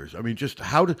post players. I mean, just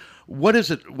what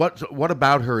is it? What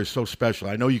about her is so special?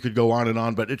 I know you could go on and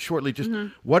on, but it's shortly just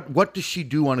what does she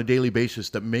do on a daily basis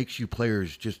that makes you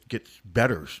players just get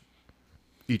better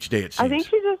each day? It seems. I think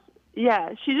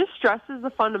she just stresses the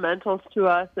fundamentals to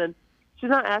us, and she's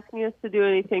not asking us to do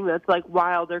anything that's like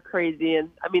wild or crazy.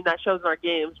 And I mean, that shows in our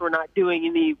games. We're not doing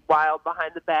any wild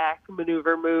behind the back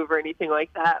maneuver move or anything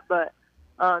like that. But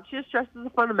She just stresses the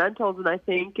fundamentals, and I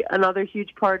think another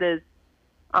huge part is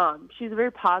she's a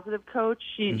very positive coach.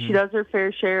 She does her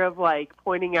fair share of like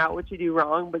pointing out what you do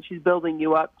wrong, but she's building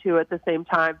you up too at the same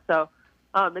time. So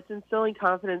it's instilling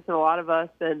confidence in a lot of us,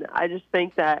 and I just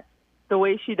think that the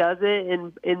way she does it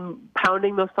in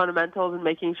pounding those fundamentals and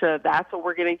making sure that that's what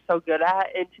we're getting so good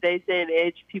at in today's day and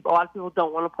age. A lot of people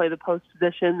don't want to play the post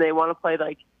position; they want to play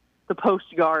like the post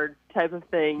guard type of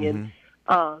thing, and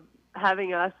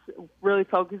having us really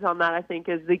focus on that, I think,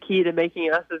 is the key to making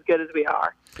us as good as we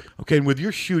are. Okay, and with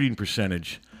your shooting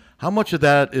percentage, how much of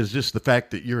that is just the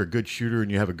fact that you're a good shooter and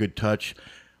you have a good touch,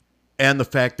 and the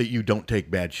fact that you don't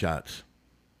take bad shots?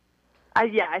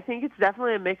 I think it's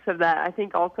definitely a mix of that. I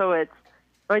think also it's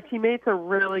my teammates are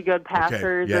really good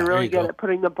passers. Yeah. They're really good at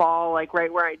putting the ball like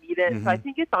right where I need it. So I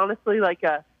think it's honestly like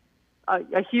a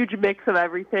huge mix of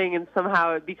everything, and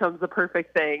somehow it becomes the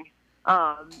perfect thing.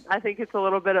 I think it's a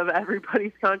little bit of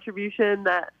everybody's contribution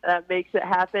that makes it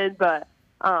happen, but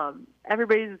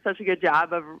everybody does such a good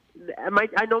job of.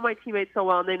 I know my teammates so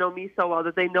well, and they know me so well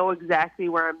that they know exactly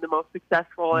where I'm the most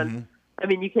successful, and I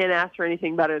mean, you can't ask for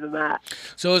anything better than that.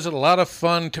 So is it a lot of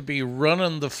fun to be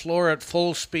running the floor at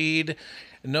full speed,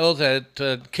 know that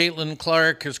Caitlin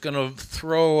Clark is going to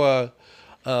throw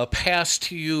a pass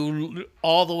to you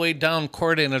all the way down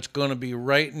court, and it's going to be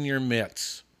right in your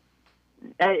mitts?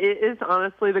 It is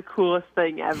honestly the coolest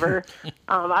thing ever.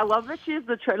 I love that she has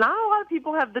the trust. Not a lot of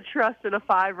people have the trust in a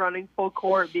 5 running full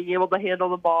court, being able to handle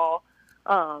the ball,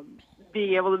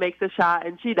 being able to make the shot,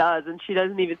 and she does, and she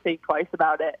doesn't even think twice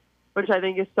about it, which I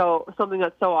think is something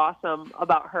that's so awesome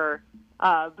about her.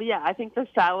 But yeah, I think the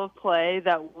style of play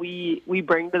that we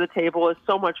bring to the table is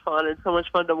so much fun, and so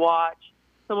much fun to watch,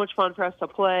 so much fun for us to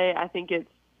play. I think it's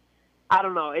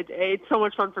so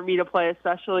much fun for me to play,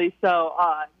 especially. So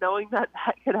knowing that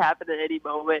could happen at any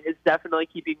moment is definitely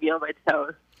keeping me on my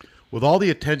toes. With all the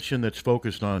attention that's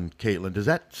focused on Caitlin, does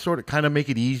that sort of kind of make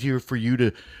it easier for you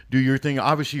to do your thing?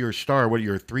 Obviously, you're a star.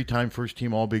 You're a 3-time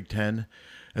first-team All-Big Ten,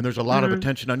 and there's a lot of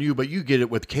attention on you, but you get it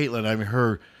with Caitlin. I mean,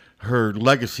 her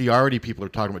legacy already people are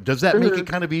talking about. Does that make it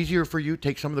kind of easier for you,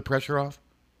 take some of the pressure off?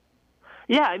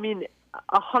 Yeah, I mean,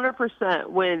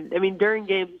 100%. During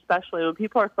games especially, when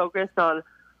people are focused on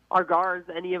our guards,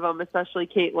 any of them, especially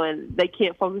Caitlin, they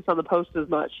can't focus on the post as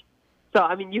much. So,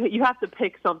 I mean, you have to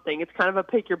pick something. It's kind of a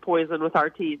pick your poison with our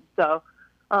team. So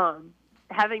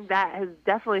having that is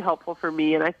definitely helpful for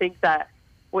me, and I think that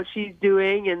what she's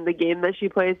doing and the game that she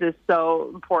plays is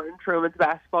so important for women's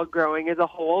basketball growing as a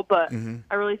whole. But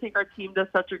I really think our team does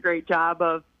such a great job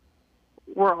of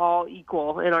we're all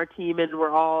equal in our team, and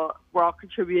we're all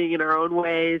contributing in our own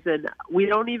ways, and we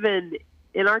don't even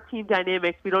in our team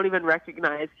dynamics we don't even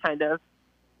recognize kind of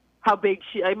how big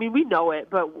we know it,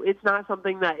 but it's not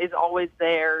something that is always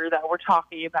there that we're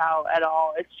talking about at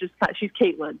all. It's just she's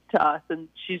Caitlin to us, and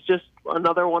she's just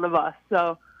another one of us.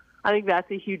 So I think that's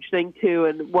a huge thing too,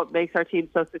 and what makes our team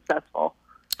so successful.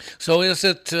 So is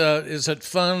it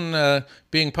fun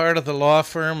being part of the law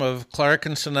firm of Clark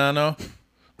and Sonano?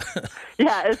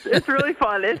 Yeah, it's really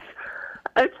fun.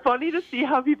 It's funny to see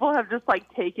how people have just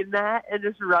like taken that and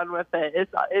just run with it.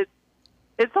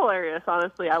 It's hilarious,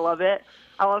 honestly. I love it.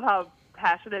 I love how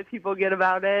passionate people get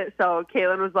about it. So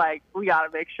Caitlin was like, we got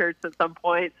to make shirts at some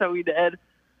point, so we did.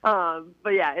 But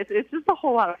yeah, it's just a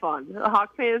whole lot of fun. The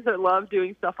Hawk fans that love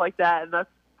doing stuff like that, and that's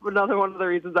another one of the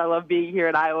reasons I love being here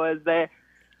in Iowa, is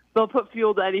they'll put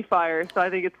fuel to any fire. So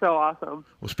I think it's so awesome.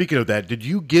 Well, speaking of that, did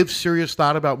you give serious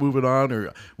thought about moving on,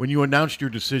 or when you announced your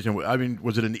decision? I mean,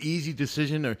 was it an easy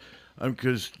decision, or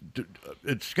because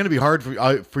it's going to be hard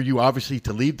for you, obviously,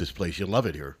 to leave this place? You love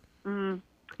it here.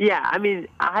 Yeah, I mean,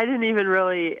 I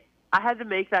had to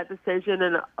make that decision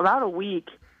in about a week.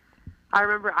 I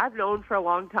remember I've known for a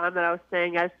long time that I was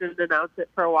staying. I just didn't announce it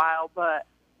for a while, but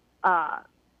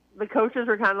the coaches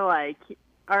were kind of like,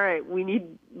 all right,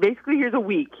 basically here's a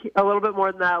week, a little bit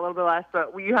more than that, a little bit less,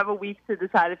 but you have a week to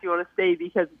decide if you want to stay,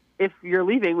 because if you're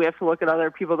leaving, we have to look at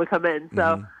other people to come in.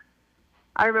 So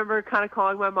I remember kind of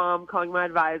calling my mom, calling my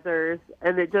advisors,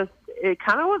 and it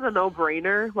kind of was a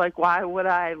no-brainer. Like, why would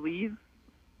I leave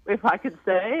if I could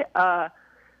stay? I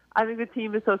think the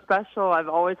team is so special. I've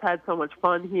always had so much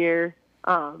fun here.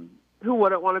 Who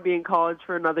wouldn't want to be in college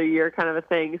for another year, kind of a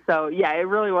thing? So, yeah, it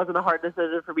really wasn't a hard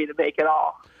decision for me to make at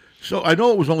all. So I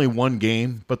know it was only one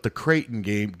game, but the Creighton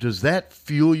game, does that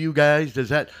fuel you guys? Does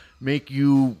that make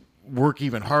you work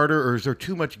even harder, or is there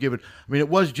too much given? I mean, it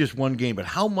was just one game, but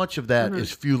how much of that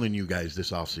is fueling you guys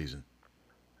this offseason?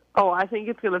 Oh, I think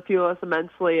it's going to fuel us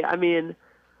immensely. I mean,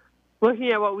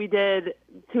 looking at what we did,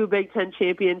 2 Big Ten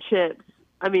championships,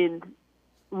 I mean,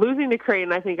 losing to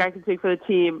Creighton, I think I can speak for the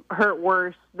team, hurt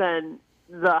worse than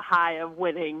the high of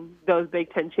winning those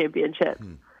Big Ten championships.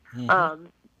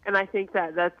 And I think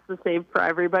that that's the same for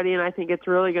everybody, and I think it's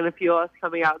really going to fuel us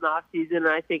coming out in the offseason. And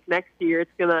I think next year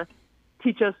it's going to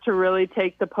teach us to really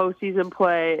take the postseason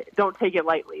play, don't take it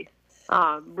lightly.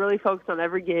 Really focus on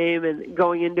every game and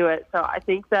going into it. So I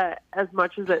think that as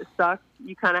much as it sucks,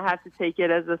 you kind of have to take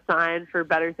it as a sign for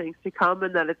better things to come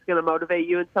and that it's going to motivate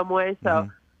you in some way. So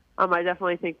I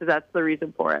definitely think that that's the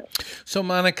reason for it. So,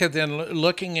 Monica, then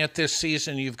looking at this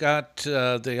season, you've got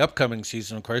the upcoming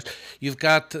season, of course. You've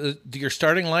got your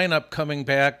starting lineup coming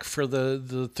back for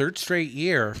the third straight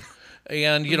year,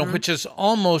 and which is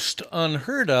almost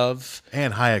unheard of.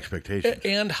 And high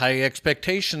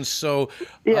expectations. So,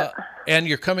 and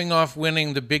you're coming off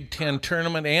winning the Big Ten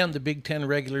tournament and the Big Ten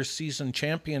regular season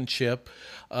championship.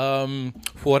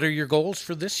 What are your goals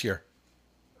for this year?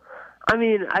 I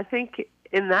mean, I think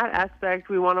in that aspect,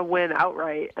 we want to win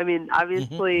outright. I mean,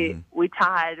 obviously, we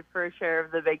tied for a share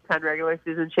of the Big Ten regular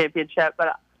season championship,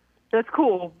 but that's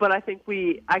cool. But I think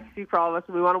I can speak for all of us,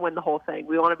 and we want to win the whole thing.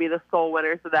 We want to be the sole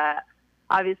winners of that.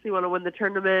 Obviously, we want to win the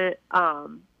tournament,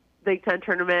 Big Ten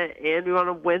tournament, and we want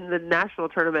to win the national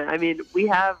tournament. I mean, we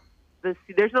have this.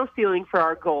 There's no ceiling for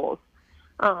our goals.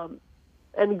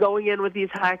 And going in with these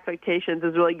high expectations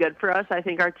is really good for us. I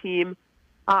think our team,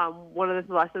 one of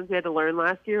the lessons we had to learn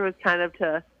last year was kind of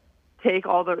to take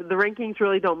all the rankings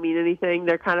really don't mean anything.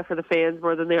 They're kind of for the fans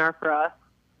more than they are for us.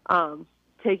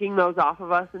 Taking those off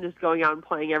of us and just going out and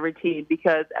playing every team,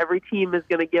 because every team is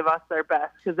going to give us their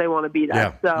best because they want to beat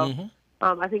us. So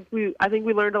I think we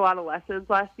learned a lot of lessons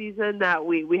last season that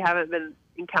we haven't been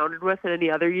encountered with in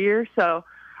any other year. So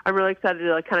I'm really excited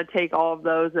to kind of take all of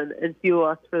those and fuel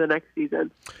us for the next season.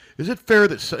 Is it fair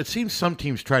that it seems some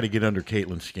teams try to get under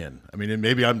Caitlin's skin? I mean, and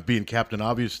maybe I'm being Captain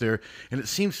Obvious there, and it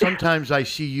seems sometimes I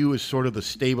see you as sort of the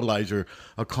stabilizer,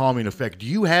 a calming effect. Do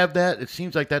you have that? It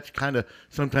seems like that's kind of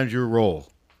sometimes your role.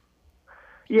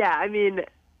 Yeah, I mean,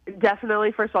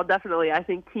 definitely. First of all, definitely. I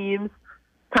think teams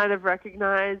kind of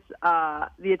recognize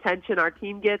the attention our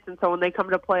team gets, and so when they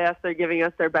come to play us, they're giving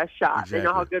us their best shot. Exactly. They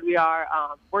know how good we are.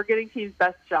 We're getting team's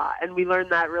best shot, and we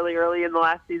learned that really early in the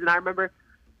last season. I remember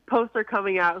posts are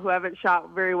coming out who haven't shot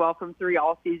very well from three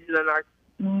all season and are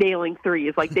nailing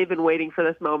threes. Like, they've been waiting for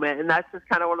this moment, and that's just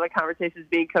kind of one of the conversations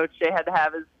being Coach Jay had to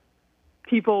have, is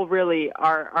people really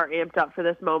are amped up for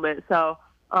this moment. So,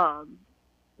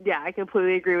 yeah, I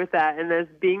completely agree with that. And as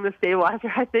being the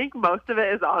stabilizer, I think most of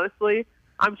it is honestly,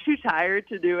 I'm too tired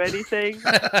to do anything.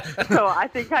 So I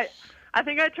think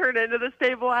I turn into the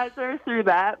stabilizer through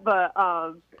that. But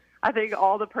I think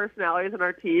all the personalities in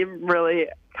our team really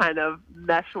kind of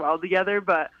mesh well together.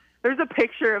 But there's a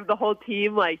picture of the whole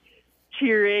team like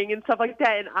cheering and stuff like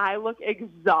that, and I look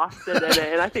exhausted in it,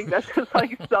 and I think that just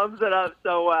like sums it up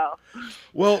so well.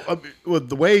 Well, with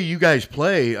the way you guys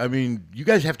play, I mean, you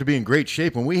guys have to be in great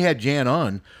shape. When we had Jan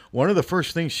on, one of the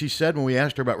first things she said when we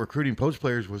asked her about recruiting post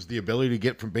players was the ability to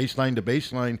get from baseline to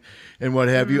baseline and what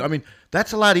have you. I mean,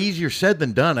 that's a lot easier said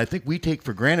than done. I think we take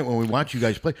for granted when we watch you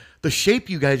guys play the shape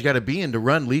you guys got to be in to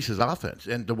run Lisa's offense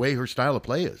and the way her style of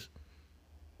play is.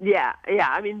 Yeah.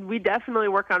 I mean, we definitely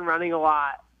work on running a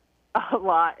lot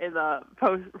in the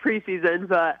preseason,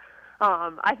 but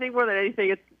I think more than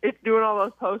anything, it's doing all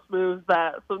those post moves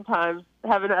that sometimes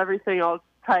having everything all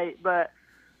tight. But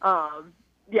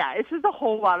yeah, it's just a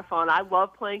whole lot of fun. I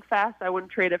love playing fast. I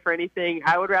wouldn't trade it for anything.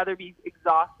 I would rather be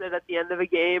exhausted at the end of a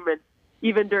game and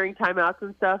even during timeouts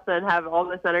and stuff than have all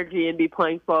this energy and be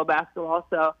playing slow basketball.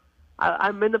 So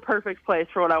I'm in the perfect place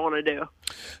for what I want to do.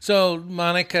 So,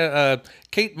 Monica,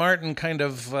 Kate Martin kind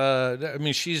of, I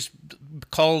mean, she's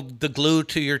called the glue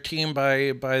to your team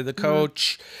by the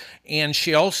coach. And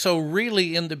she also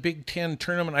really, in the Big Ten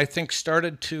tournament, I think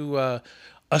started to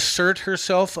assert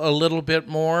herself a little bit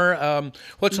more.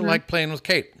 What's it like playing with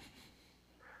Kate?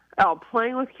 Oh,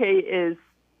 playing with Kate is,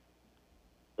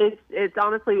 it's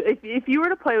honestly, if you were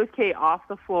to play with Kate off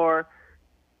the floor,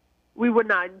 we would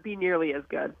not be nearly as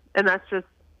good. And that's just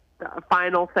a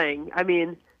final thing. I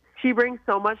mean, she brings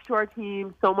so much to our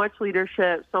team, so much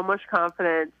leadership, so much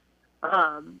confidence.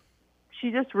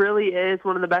 She just really is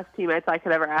one of the best teammates I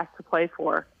could ever ask to play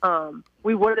for.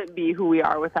 We wouldn't be who we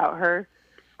are without her.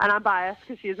 And I'm biased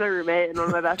because she's my roommate and one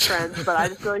of my best friends, but I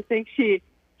just really think she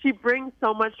brings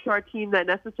so much to our team that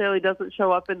necessarily doesn't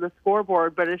show up in the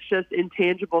scoreboard, but it's just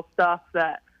intangible stuff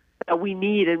that we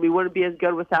need and we wouldn't be as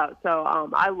good without. So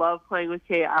I love playing with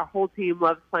Kate. Our whole team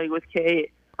loves playing with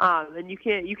Kate. And you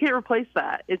can't replace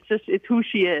that. It's who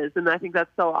she is, and I think that's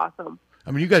so awesome.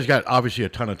 I mean, you guys got obviously a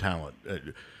ton of talent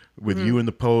with you in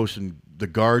the post and the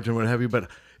guards and what have you, but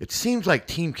it seems like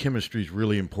team chemistry is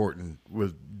really important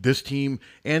with this team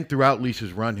and throughout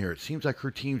Lisa's run here. It seems like her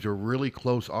teams are really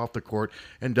close off the court,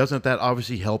 and doesn't that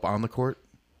obviously help on the court?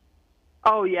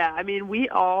 Oh, yeah. I mean,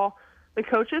 the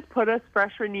coaches put us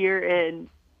freshman year in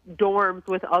dorms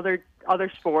with other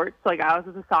sports. Like, I was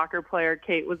with a soccer player,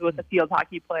 Kate was with a field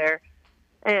hockey player,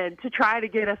 and to try to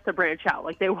get us to branch out.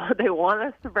 Like, they want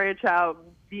us to branch out,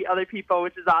 be other people,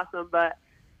 which is awesome, but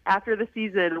after the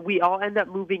season, we all end up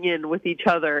moving in with each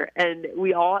other, and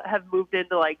we all have moved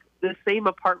into, like, the same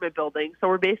apartment building. So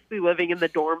we're basically living in the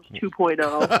dorms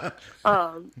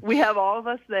 2.0. We have all of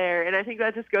us there, and I think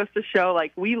that just goes to show,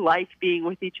 like, we like being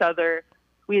with each other.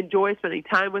 We enjoy spending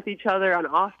time with each other. On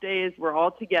off days, we're all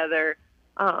together.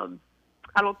 I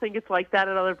don't think it's like that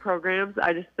at other programs.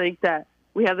 I just think that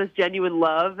we have this genuine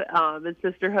love and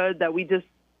sisterhood that we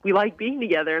like being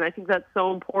together, and I think that's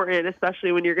so important,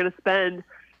 especially when you're going to spend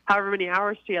however many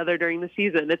hours together during the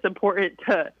season. It's important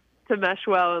to mesh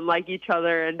well and like each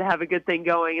other and to have a good thing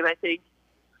going. And I think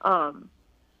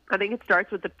it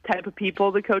starts with the type of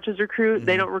people the coaches recruit. Mm-hmm.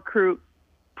 They don't recruit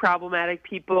problematic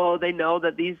people. They know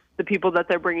that the people that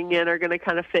they're bringing in are going to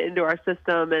kind of fit into our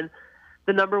system. And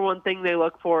the number one thing they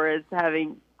look for is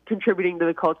contributing to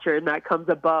the culture, and that comes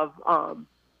above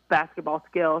basketball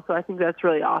skill. So I think that's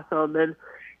really awesome and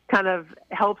kind of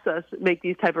helps us make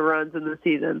these type of runs in the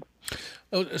season.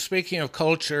 Oh, speaking of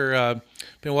culture,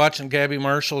 been watching Gabby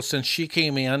Marshall since she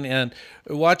came in, and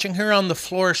watching her on the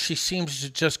floor, she seems to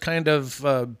just kind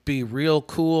of be real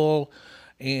cool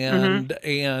and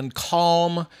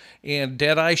calm and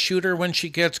dead-eye shooter when she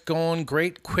gets going.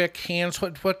 Great, quick hands.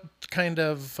 What kind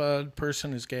of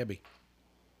person is Gabby?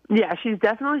 Yeah, she's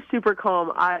definitely super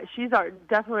calm. She's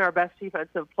definitely our best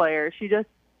defensive player.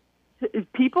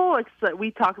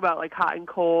 We talk about like hot and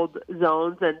cold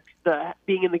zones and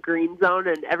being in the green zone,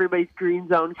 and everybody's green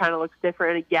zone kind of looks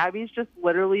different. And Gabby's just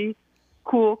literally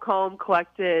cool, calm,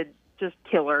 collected, just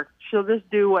killer. She'll just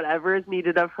do whatever is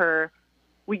needed of her.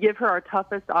 We give her our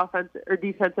toughest offensive or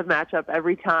defensive matchup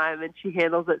every time, and she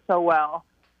handles it so well.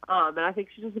 And I think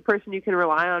she's just a person you can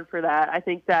rely on for that. I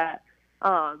think that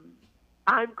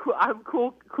I'm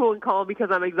cool and calm because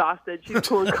I'm exhausted. She's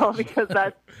cool and calm because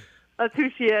that's who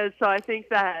she is. So I think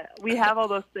that we have all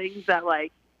those things that,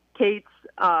 like, Kate's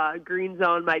green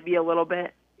zone might be a little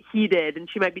bit heated and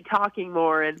she might be talking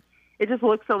more, and it just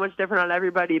looks so much different on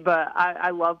everybody. But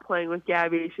I love playing with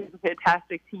Gabby. She's a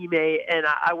fantastic teammate, and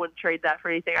I wouldn't trade that for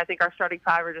anything. I think our starting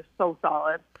five are just so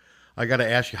solid. I got to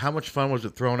ask you, how much fun was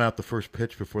it throwing out the first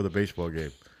pitch before the baseball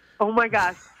game? Oh, my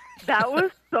gosh. That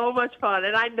was so much fun.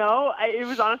 And I know it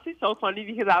was honestly so funny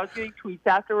because I was getting tweets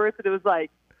afterwards, and it was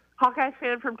like, Hawkeye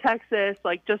fan from Texas,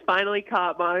 like, just finally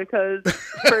caught Monica's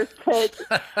first pitch.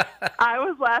 I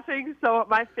was laughing so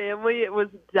my family was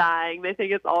dying. They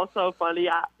think it's all so funny.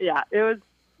 Yeah, it was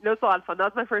a lot of fun. That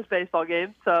was my first baseball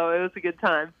game, so it was a good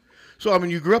time. So, I mean,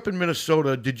 you grew up in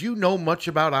Minnesota. Did you know much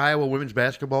about Iowa women's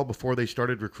basketball before they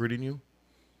started recruiting you?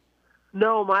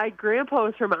 No, my grandpa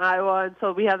was from Iowa, and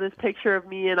so we have this picture of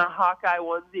me in a Hawkeye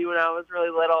onesie when I was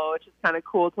really little, which is kind of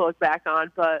cool to look back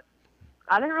on. But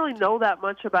I didn't really know that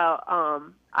much about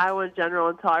Iowa in general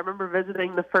until I remember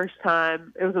visiting the first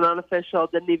time. It was an unofficial,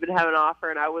 didn't even have an offer,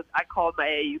 and I called my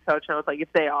AAU coach, and I was like,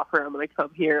 if they offer, I'm going to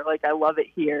come here. Like, I love it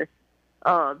here.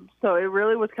 So it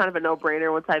really was kind of a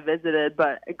no-brainer once I visited.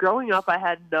 But growing up,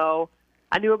 I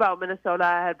knew about Minnesota.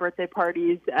 I had birthday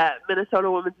parties at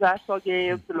Minnesota women's basketball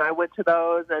games, and I went to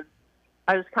those, and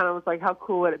I just kind of was like, how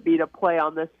cool would it be to play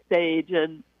on this stage?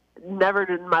 And never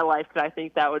in my life did I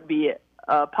think that would be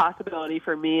a possibility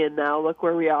for me, and now look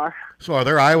where we are. So are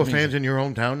there Iowa fans in your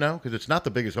hometown now? Because it's not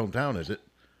the biggest hometown, is it?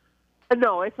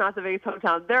 No, it's not the biggest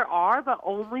hometown. There are, but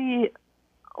only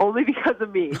because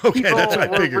of me. Okay, People that's what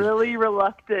I were figured. really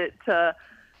reluctant to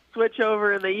switch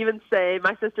over, and they even say,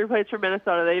 my sister plays for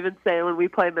Minnesota, they even say when we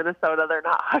play Minnesota, they're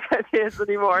not Hawkeye fans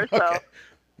anymore. So Okay.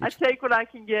 I take what I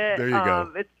can get. There you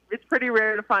go. It's pretty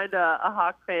rare to find a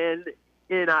Hawk fan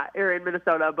in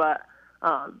Minnesota, but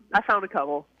I found a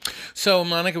couple. So,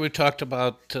 Monica, we talked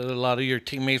about a lot of your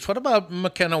teammates. What about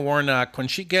McKenna Warnock? When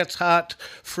she gets hot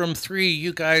from three,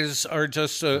 you guys are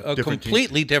just a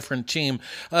completely different team.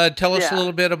 Tell us a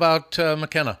little bit about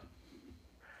McKenna.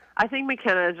 I think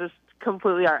McKenna is just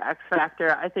completely our X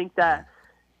factor. I think that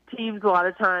teams a lot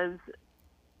of times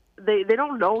they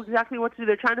don't know exactly what to do.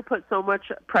 They're trying to put so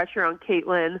much pressure on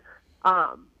Caitlin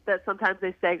that sometimes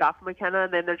they sag off McKenna,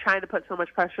 and then they're trying to put so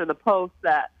much pressure in the post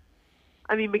that,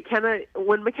 I mean,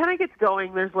 when McKenna gets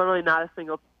going, there's literally not a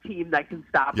single team that can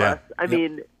stop us. I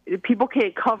mean, people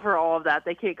can't cover all of that.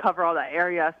 They can't cover all that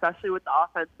area, especially with the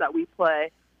offense that we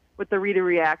play with the read and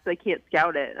react, they can't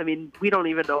scout it. I mean, we don't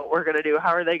even know what we're going to do. How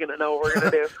are they going to know what we're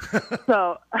going to do?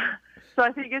 So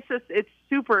I think it's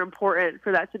super important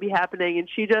for that to be happening. And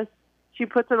she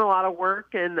puts in a lot of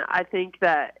work, and I think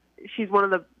that she's one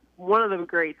of the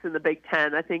greats in the Big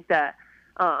Ten. I think that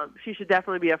she should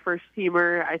definitely be a first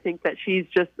teamer. I think that she's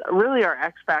just really our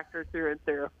X factor through and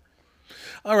through.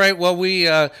 All right. Well, we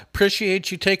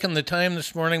appreciate you taking the time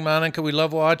this morning, Monica. We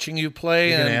love watching you play.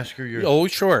 You can and, ask her your... Oh,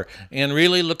 sure. And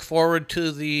really look forward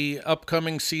to the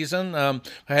upcoming season. I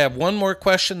have one more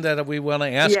question that we want to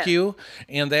ask you,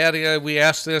 and that we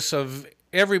ask this of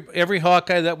every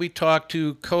Hawkeye that we talk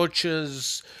to,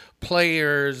 coaches,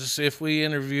 players, if we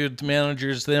interviewed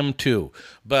managers, them too.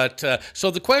 But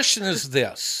so the question is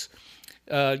this.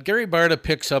 Gary Barta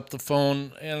picks up the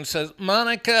phone and says,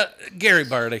 Monica, Gary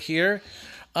Barta here.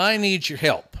 I need your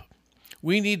help.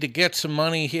 We need to get some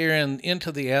money here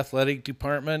into the athletic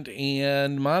department.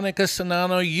 And Monica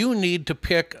Czinano, you need to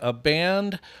pick a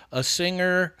band, a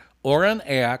singer, or an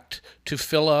act to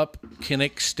fill up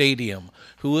Kinnick Stadium.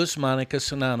 Who is Monica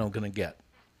Czinano going to get?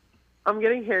 I'm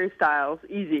getting Harry Styles.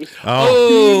 Easy.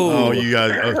 Oh, you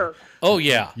guys. Oh,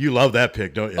 yeah. You love that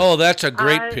pick, don't you? Oh, that's a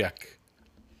great pick.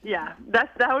 Yeah,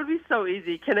 that would be so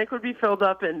easy. Kinnick would be filled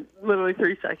up in literally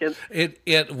 3 seconds.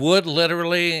 It would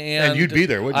literally, and you'd be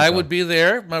there, wouldn't you? I would be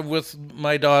there with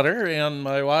my daughter and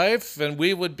my wife, and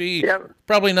we would be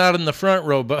probably not in the front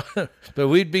row, but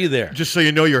we'd be there. Just so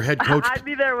you know, your head coach. I'd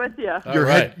be there with you.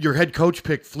 Your head coach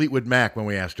picked Fleetwood Mac when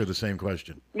we asked her the same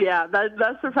question. Yeah,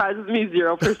 that surprises me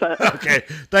 0%. Okay,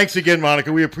 thanks again,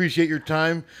 Monica. We appreciate your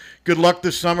time. Good luck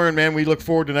this summer, and man, we look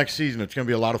forward to next season. It's going to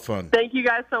be a lot of fun. Thank you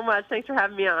guys so much. Thanks for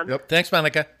having me on. Yep. Thanks,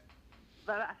 Monica.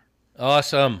 Bye-bye.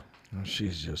 Awesome. She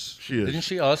is. Isn't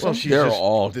she awesome?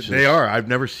 Well, they are. I've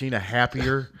never seen a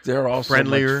happier, they're all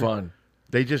friendlier. So much fun.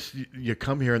 They just, you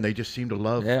come here and they just seem to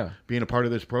love being a part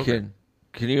of this program.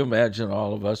 Can you imagine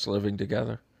all of us living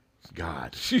together?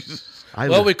 God. Jesus.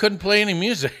 We couldn't play any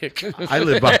music. I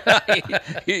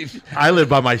live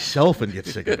by myself and get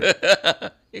sick of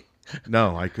it.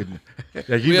 No, I couldn't.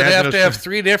 We'd have to have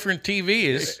 3 different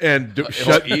TVs and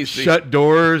shut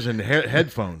doors and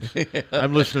headphones.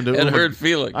 I'm listening to Hurt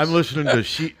Feelings. I'm listening to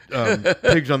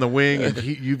Pigs on the Wing, and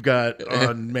you've got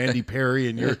on Mandy Perry,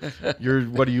 and you're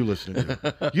what are you listening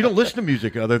to? You don't listen to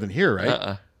music other than here,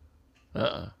 right?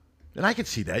 And I can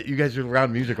see that you guys are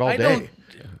around music all day.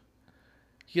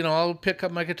 I'll pick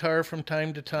up my guitar from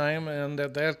time to time, and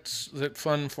that's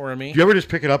fun for me. Do you ever just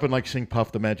pick it up and sing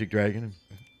Puff the Magic Dragon?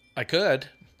 I could.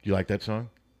 Do you like that song?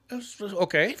 It was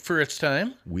okay for its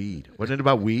time. Weed. Wasn't it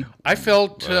about weed? I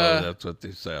felt... that's what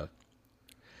they said.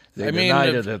 They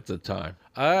denied it at the time.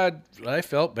 I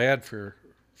felt bad for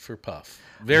Puff.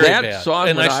 Very bad. Song,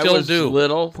 and I still do.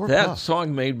 Little, that Puff.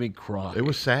 song made me cry. It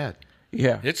was sad.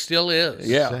 Yeah. It still is.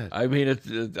 Yeah. Sad. I mean,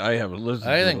 I haven't listened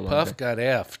to it. I think Puff got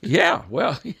effed. Yeah.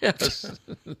 Well, yes.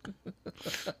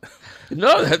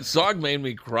 No, that song made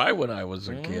me cry when I was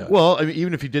a kid. Well, I mean,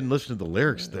 even if you didn't listen to the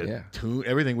lyrics, the tune,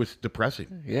 everything was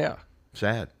depressing. Yeah.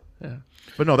 Sad. Yeah.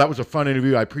 But no, that was a fun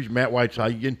interview. I appreciate Matt White's.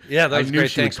 Yeah, that was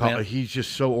great. Thanks, man. He's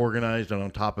just so organized and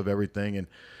on top of everything, and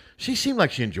she seemed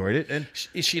like she enjoyed it. And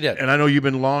she did. And I know you've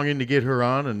been longing to get her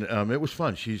on, and it was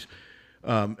fun. She's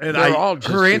and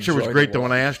her answer was great though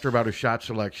when I asked her about her shot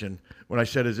selection. When I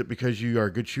said, "Is it because you are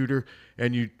a good shooter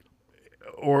and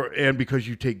because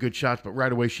you take good shots?" But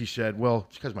right away she said, "Well,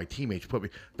 it's because my teammates put me."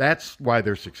 That's why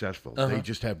they're successful. They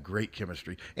just have great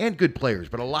chemistry and good players.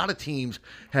 But a lot of teams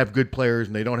have good players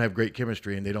and they don't have great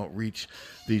chemistry and they don't reach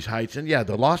these heights. And yeah,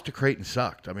 the loss to Creighton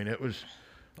sucked. I mean, it was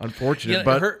unfortunate.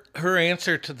 But her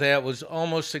answer to that was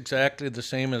almost exactly the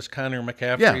same as Connor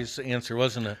McCaffrey's answer,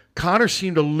 wasn't it? Connor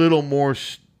seemed a little more.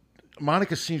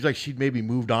 Monica seems like she'd maybe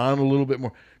moved on a little bit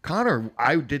more. Connor,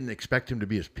 I didn't expect him to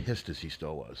be as pissed as he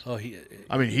still was. Oh, he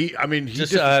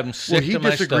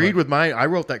disagreed with my. I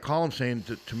wrote that column saying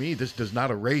to me, this does not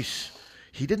erase.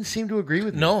 He didn't seem to agree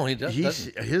with me. No, he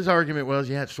doesn't. His argument was,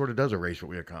 it sort of does erase what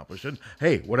we accomplished. And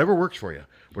hey, whatever works for you,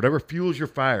 whatever fuels your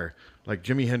fire, like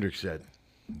Jimi Hendrix said.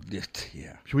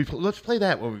 Yeah. Let's play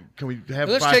that? Can we have?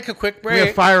 Let's take a quick break. Can we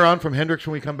have Fire On from Hendrix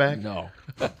when we come back? No.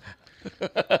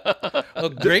 A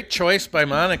great choice by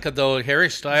Monica, though. Harry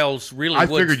Styles really I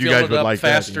would figured you fill guys it would up like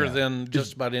faster that, than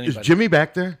just about anybody. Is Jimmy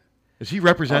back there? Is he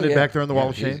represented back there on the Wall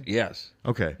of Shame? Yes.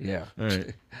 Okay. Yeah. All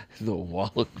right. The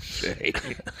Wall of Shame.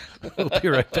 We'll be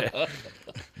right back.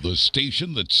 The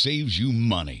station that saves you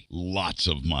money, lots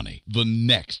of money. The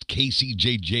next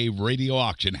KCJJ radio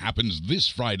auction happens this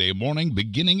Friday morning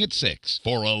beginning at 6.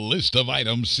 For a list of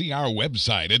items, see our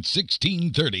website at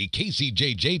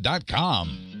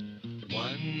 1630kcjj.com.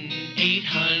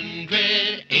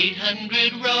 1-800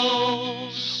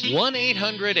 1-800-800-ROSE.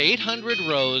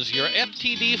 1-800-800-ROSE. Your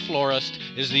FTD florist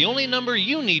is the only number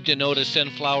you need to know to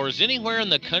send flowers anywhere in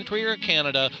the country or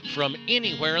Canada from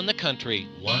anywhere in the country.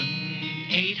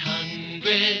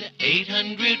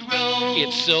 1-800-800-ROSE.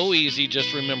 It's so easy.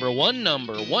 Just remember one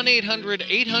number.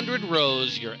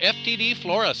 1-800-800-ROSE. Your FTD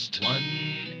florist.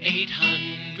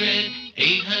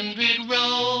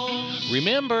 1-800-800-ROSE.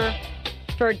 Remember,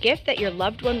 for a gift that your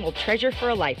loved one will treasure for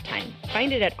a lifetime,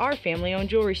 find it at our family-owned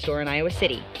jewelry store in Iowa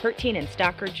City, Hertine and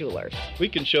Stocker Jewelers. We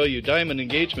can show you diamond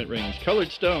engagement rings, colored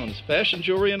stones, fashion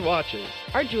jewelry, and watches.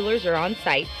 Our jewelers are on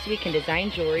site, so we can design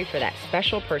jewelry for that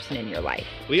special person in your life.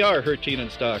 We are Hertine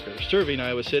and Stocker, serving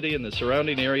Iowa City and the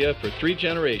surrounding area for 3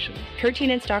 generations.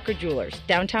 Hertine and Stocker Jewelers,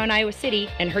 downtown Iowa City,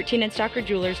 and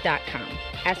HertineandStockerJewelers.com.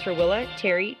 Ask for Willa,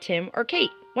 Terry, Tim, or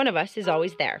Kate. One of us is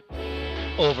always there.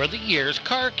 over the years,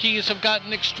 car keys have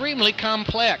gotten extremely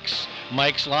complex.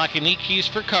 Mike's Lock and E-Keys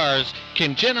for Cars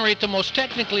can generate the most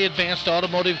technically advanced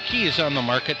automotive keys on the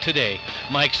market today.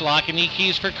 Mike's Lock and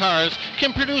E-Keys for Cars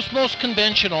can produce most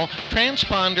conventional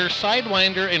transponder,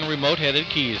 sidewinder, and remote-headed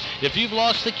keys. If you've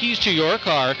lost the keys to your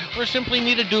car or simply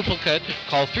need a duplicate,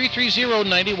 call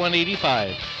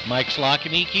 330-9185. Mike's Lock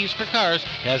and E-Keys for Cars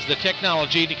has the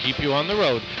technology to keep you on the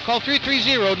road. Call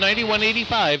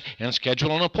 330-9185 and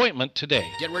schedule an appointment today.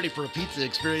 Get ready for a pizza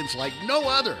experience like no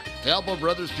other. Falbo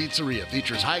Brothers Pizzeria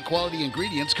features high-quality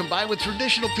ingredients combined with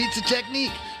traditional pizza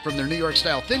technique. From their New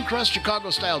York-style thin crust,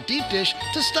 Chicago-style deep dish,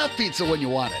 to stuffed pizza when you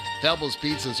want it. Falbo's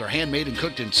pizzas are handmade and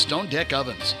cooked in stone deck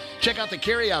ovens. Check out the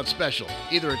carry-out special.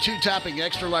 Either a 2-topping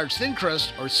extra-large thin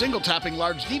crust or single-topping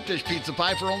large deep dish pizza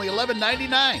pie for only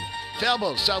 $11.99.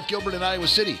 Falbo's, South Gilbert and Iowa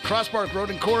City, Crosspark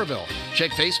Road in Coralville. Check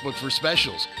Facebook for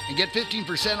specials and get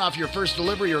 15% off your first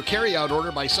delivery or carry-out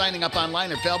order by signing up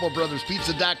online at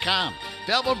FalboBrothersPizza.com.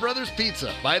 Falbo Brothers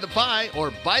Pizza. Buy the pie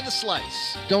or buy the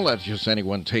slice. Don't let just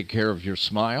anyone take care of your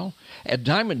smile. At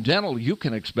Diamond Dental, you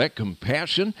can expect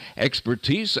compassion,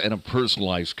 expertise, and a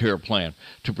personalized care plan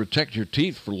to protect your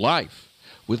teeth for life.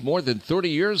 With more than 30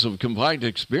 years of combined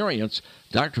experience,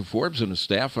 Dr. Forbes and his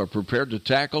staff are prepared to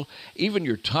tackle even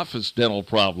your toughest dental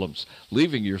problems,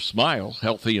 leaving your smile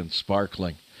healthy and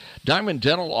sparkling. Diamond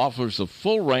Dental offers a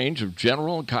full range of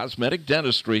general and cosmetic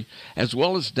dentistry, as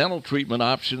well as dental treatment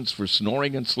options for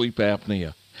snoring and sleep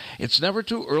apnea. It's never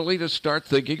too early to start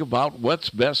thinking about what's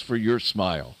best for your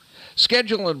smile.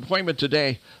 Schedule an appointment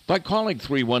today by calling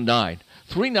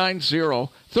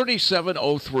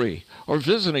 319-390-3703 or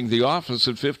visiting the office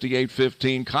at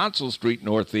 5815 Consul Street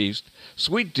Northeast,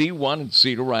 Suite D1 in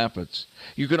Cedar Rapids.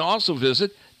 You can also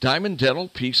visit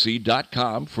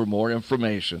DiamondDentalPC.com for more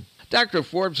information. Dr.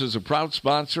 Forbes is a proud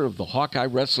sponsor of the Hawkeye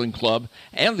Wrestling Club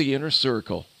and the Inner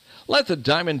Circle. Let the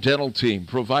Diamond Dental team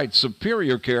provide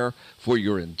superior care for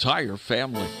your entire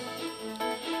family.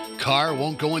 Car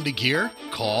won't go into gear?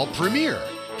 Call Premier.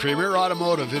 Premier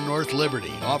Automotive in North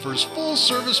Liberty offers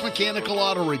full-service mechanical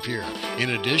auto repair,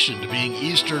 in addition to being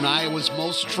Eastern Iowa's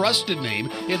most trusted name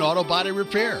in auto body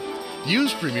repair.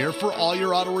 Use Premier for all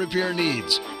your auto repair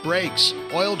needs: brakes,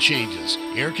 oil changes,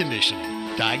 air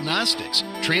conditioning, diagnostics,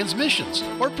 transmissions,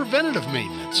 or preventative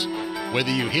maintenance.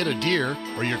 Whether you hit a deer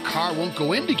or your car won't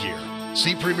go into gear,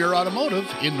 see Premier Automotive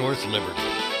in North Liberty.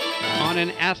 On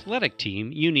an athletic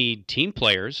team, you need team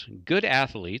players, good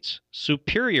athletes,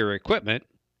 superior equipment,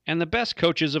 and the best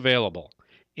coaches available.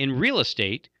 In real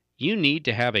estate, you need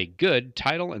to have a good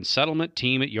title and settlement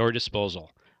team at your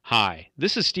disposal. Hi,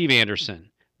 this is Steve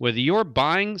Anderson. Whether you're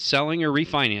buying, selling, or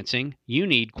refinancing, you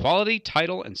need quality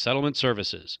title and settlement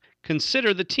services.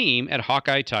 Consider the team at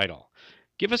Hawkeye Title.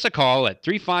 Give us a call at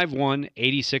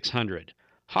 351-8600.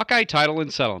 Hawkeye Title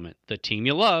and Settlement, the team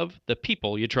you love, the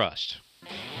people you trust.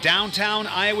 Downtown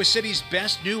Iowa City's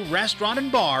best new restaurant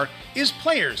and bar is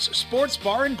Players Sports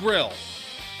Bar and Grill.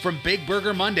 From Big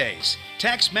Burger Mondays,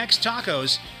 Tex-Mex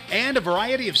tacos, and a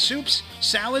variety of soups,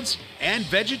 salads, and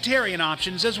vegetarian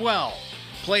options as well.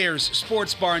 Players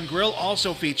Sports Bar and Grill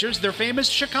also features their famous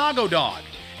Chicago dog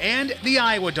and the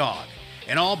Iowa dog,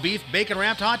 an all-beef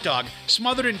bacon-wrapped hot dog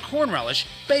smothered in corn relish,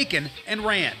 bacon, and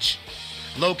ranch.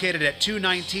 Located at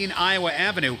 219 Iowa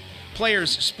Avenue,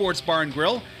 Players Sports Bar and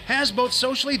Grill has both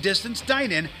socially distanced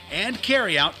dine-in and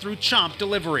carry-out through Chomp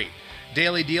delivery.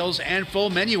 Daily deals and full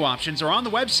menu options are on the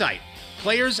website,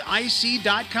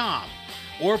 playersic.com,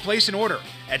 or place an order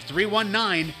at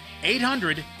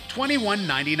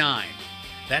 319-800-2199.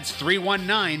 That's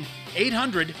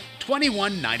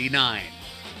 319-800-2199.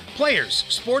 Players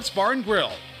Sports Bar and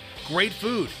Grill. Great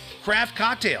food, craft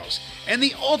cocktails, and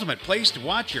the ultimate place to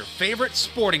watch your favorite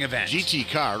sporting event. GT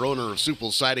Carr, owner of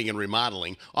Supple Siding and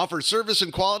Remodeling, offers service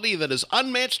and quality that is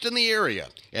unmatched in the area.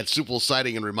 At Supple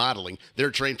Siding and Remodeling,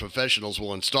 their trained professionals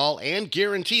will install and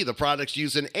guarantee the products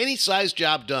used in any size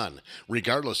job done,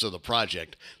 regardless of the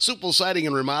project. Supple Siding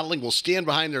and Remodeling will stand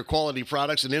behind their quality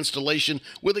products and installation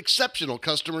with exceptional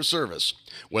customer service.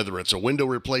 Whether it's a window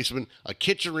replacement, a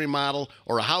kitchen remodel,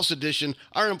 or a house addition,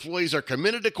 our employees are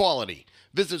committed to quality.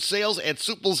 Visit sales at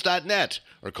supples.net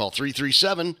or call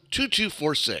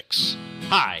 337-2246.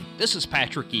 Hi, this is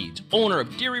Patrick Eads, owner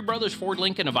of Deary Brothers Ford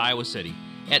Lincoln of Iowa City.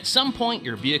 At some point,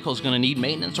 your vehicle is going to need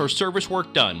maintenance or service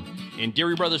work done, and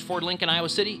Deary Brothers Ford Lincoln Iowa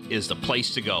City is the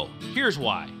place to go. Here's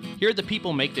why. Here, the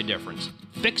people make the difference.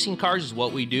 Fixing cars is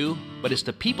what we do, but it's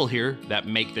the people here that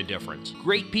make the difference.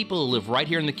 Great people who live right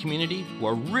here in the community who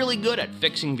are really good at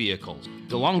fixing vehicles.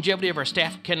 The longevity of our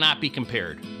staff cannot be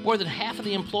compared. More than half of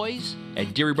the employees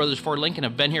at Deary Brothers Ford Lincoln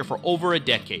have been here for over a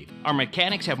decade. Our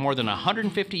mechanics have more than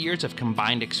 150 years of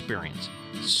combined experience.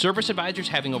 Service advisors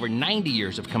having over 90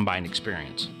 years of combined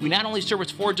experience. We not only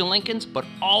service Fords and Lincolns, but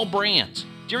all brands.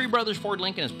 Deary Brothers Ford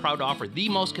Lincoln is proud to offer the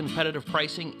most competitive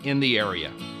pricing in the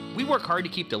area. We work hard to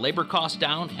keep the labor costs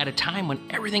down at a time when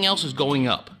everything else is going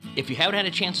up. If you haven't had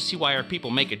a chance to see why our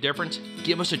people make a difference,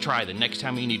 give us a try the next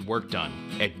time you need work done.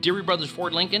 At Deary Brothers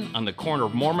Ford Lincoln on the corner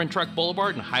of Mormon Truck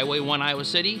Boulevard and Highway 1 Iowa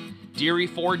City,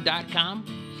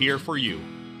 DearyFord.com, here for you.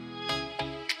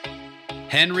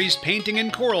 Henry's Painting in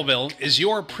Coralville is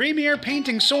your premier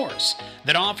painting source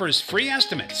that offers free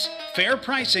estimates, fair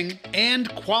pricing,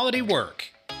 and quality work.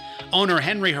 Owner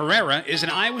Henry Herrera is an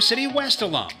Iowa City West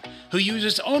alum who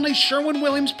uses only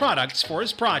Sherwin-Williams products for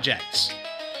his projects.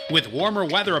 With warmer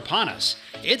weather upon us,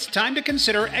 it's time to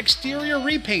consider exterior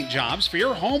repaint jobs for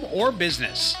your home or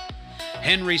business.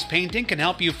 Henry's Painting can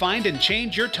help you find and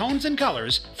change your tones and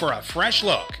colors for a fresh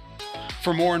look.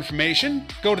 For more information,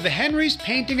 go to the Henry's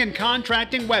Painting and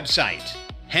Contracting website,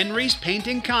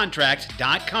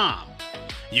 henryspaintingcontract.com.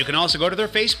 You can also go to their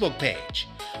Facebook page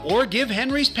or give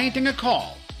Henry's Painting a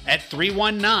call at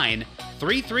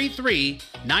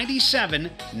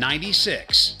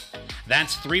 319-333-9796.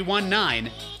 That's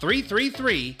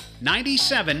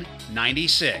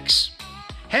 319-333-9796.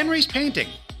 Henry's Painting.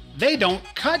 They don't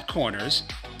cut corners,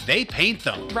 they paint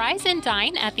them. Rise and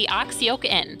dine at the Ox Yoke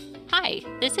Inn. Hi,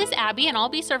 this is Abby, and I'll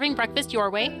be serving breakfast your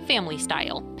way, family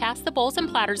style. Pass the bowls and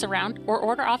platters around or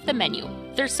order off the menu.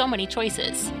 There's so many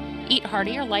choices. Eat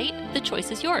hearty or light, the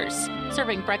choice is yours.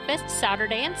 Serving breakfast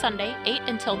Saturday and Sunday, 8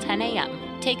 until 10 a.m.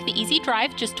 Take the easy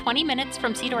drive just 20 minutes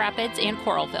from Cedar Rapids and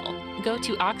Coralville. Go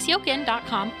to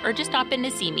oxyokeinn.com or just stop in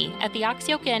to see me at the Ox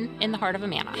Yoke Inn in the heart of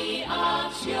Amana.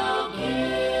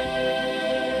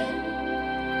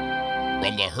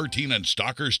 From the Hertine and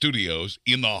Stalker Studios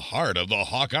in the heart of the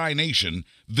Hawkeye Nation,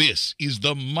 this is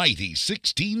the mighty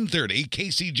 1630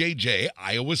 KCJJ,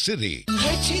 Iowa City.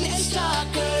 Hertine and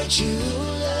Stalker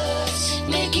Jewelers,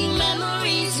 making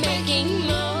memories, making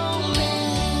moments.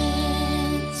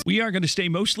 We are going to stay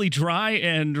mostly dry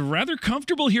and rather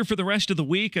comfortable here for the rest of the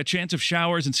week. A chance of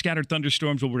showers and scattered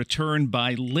thunderstorms will return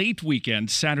by late weekend,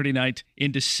 Saturday night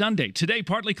into Sunday. Today,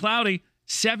 partly cloudy.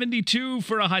 72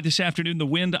 for a high this afternoon. The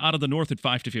wind out of the north at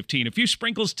 5 to 15. A few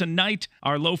sprinkles tonight.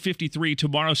 Our low 53.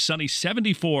 Tomorrow, sunny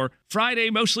 74. Friday,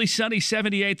 mostly sunny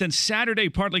 78. Then Saturday,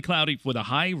 partly cloudy with a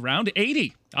high around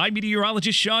 80. I'm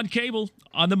meteorologist Sean Cable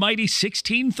on the mighty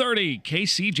 1630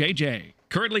 KCJJ.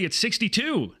 Currently at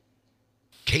 62.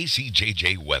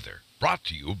 KCJJ weather brought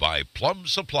to you by Plum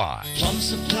Supply. Plum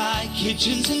Supply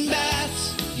kitchens and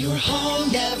baths. Your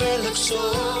home never looks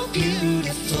so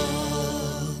beautiful.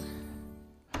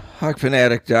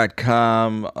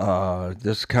 HawkFanatic.com,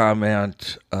 this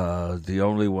comment, the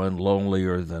only one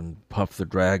lonelier than Puff the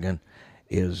Dragon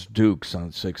is Dukes on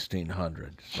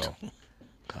 1600. So,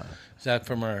 is that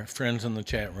from our friends in the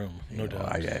chat room? No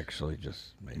doubt. I actually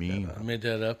just made that up. You made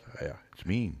that up? Yeah, it's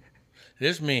mean. It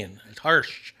is mean. It's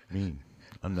harsh. Mean.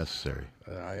 Unnecessary.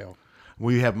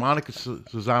 We have Monica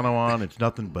Susano on. It's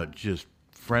nothing but just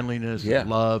friendliness and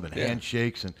love and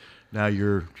handshakes. And now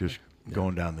you're just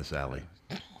going down this alley.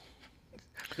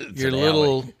 Your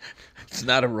little... It's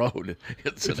not a road.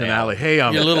 It's an alley. Hey,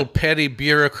 your little petty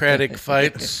bureaucratic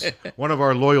fights. One of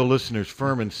our loyal listeners,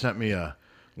 Furman, sent me a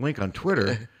link on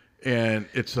Twitter, and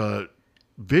it's a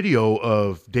video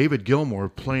of David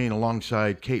Gilmour playing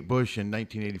alongside Kate Bush in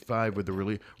 1985 with the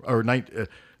release, or not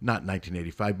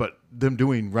 1985, but them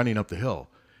doing Running Up the Hill.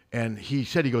 And he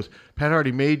said, he goes, Pat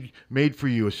Hardy made for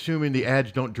you, assuming the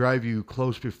ads don't drive you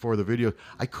close before the video.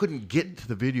 I couldn't get to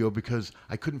the video because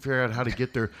I couldn't figure out how to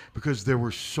get there because there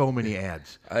were so many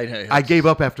ads. I gave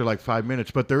up after like 5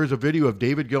 minutes, but there is a video of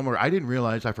David Gilmour. I didn't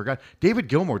realize, I forgot. David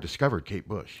Gilmour discovered Kate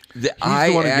Bush. He's the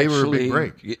one who gave her a big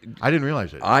break. I didn't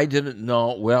realize it. I didn't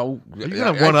know. Well, you're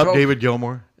going to one-up David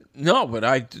Gilmour? No, but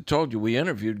I told you we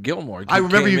interviewed Gilmour. I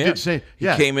remember you did say,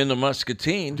 yeah. He came into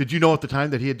Muscatine. Did you know at the time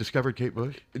that he had discovered Kate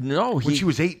Bush? No, when she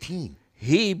was 18.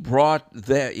 He brought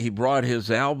his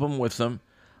album with him,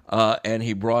 and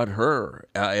he brought her,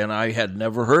 and I had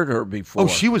never heard her before. Oh,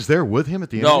 she was there with him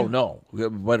at the interview? No,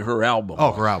 but her album.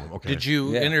 Oh, her album. Okay. Did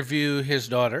you interview his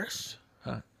daughters?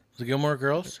 The Gilmore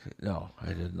Girls? No, I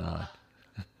did not.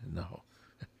 No.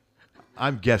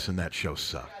 I'm guessing that show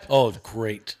sucked. Oh,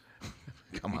 great.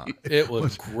 Come on. It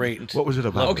was great. What was it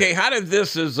about? Okay, how did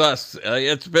This Is Us?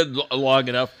 It's been long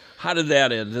enough. How did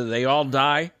that end? Did they all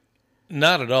die?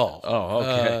 Not at all. Oh,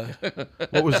 okay.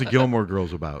 What was the Gilmore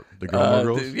Girls about? The Gilmore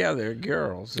Girls? Yeah, they're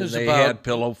girls. And was they about had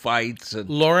pillow fights. And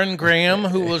Lauren Graham,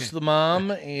 who was the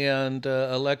mom, and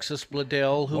Alexis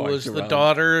Bledel, who Walked was the around.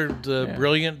 daughter, the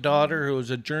brilliant daughter, who was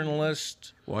a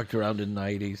journalist. Walked around in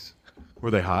 90s.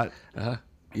 Were they hot?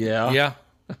 Yeah. Yeah.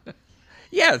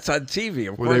 Yeah, it's on TV.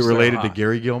 Of Were course they related they're to hot.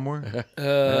 Gary Gilmore?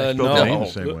 No. The name the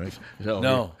same way.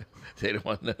 No. They don't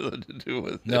want nothing to do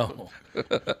with it. No.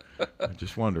 I'm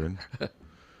just wondering.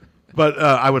 But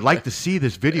I would like to see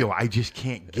this video. I just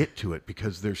can't get to it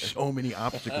because there's so many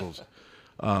obstacles.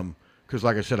 Because,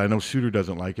 like I said, I know Suter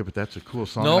doesn't like it, but that's a cool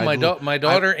song. No, my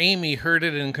daughter Amy heard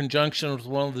it in conjunction with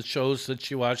one of the shows that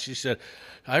she watched. She said,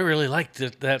 I really liked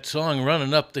that song,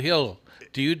 Running Up the Hill.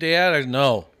 Do you, Dad, or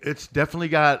no? It's definitely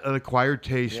got an acquired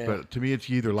taste, Yeah. but to me, it's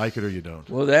you either like it or you don't.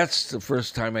 Well, that's the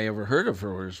first time I ever heard of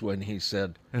her was when he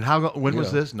said. And when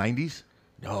was this? 90s?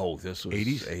 No, this was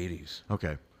 80s? 80s.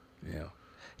 Okay. Yeah.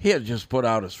 He had just put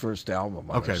out his first album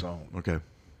on his own. Okay.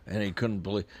 And he couldn't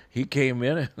believe. He came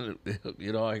in and,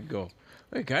 I go,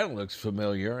 it kind of looks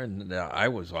familiar. And I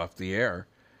was off the air.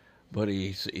 But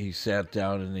he sat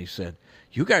down and he said,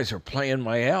 you guys are playing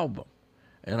my album.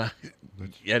 And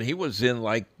he was in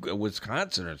like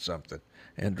Wisconsin or something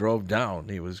and drove down.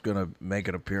 He was going to make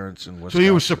an appearance in Wisconsin. So he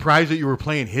was surprised that you were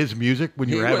playing his music when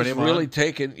you were having him on? He was really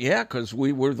taken, because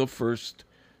we were the first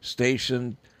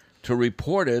station to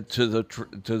report it to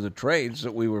the trades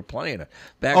that we were playing it.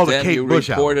 Back then, Kate you Bush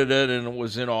reported it, and it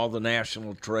was in all the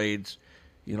national trades.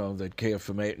 That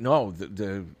KFMA. No,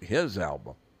 his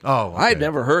album. Oh, okay. I had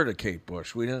never heard of Kate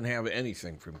Bush. We didn't have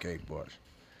anything from Kate Bush,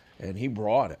 and he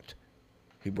brought it.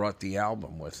 He brought the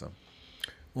album with him.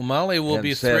 Well, Molly will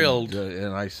be thrilled.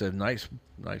 And I said, nice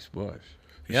Bush.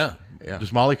 Yeah.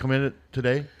 Does Molly come in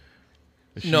today?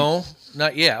 No,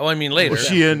 not yet. Well, I mean later. Was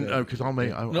she in? Because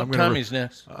I'm Tommy's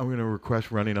Nest. I'm going to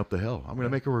request Running Up the Hill. I'm going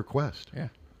to make a request. Yeah.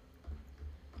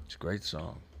 It's a great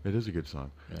song. It is a good song.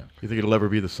 Yeah. You think it'll ever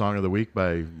be the song of the week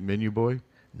by Menu Boy?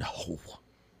 No.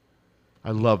 I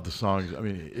love the songs. I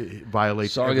mean, it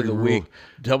violates Song every of the rule. week.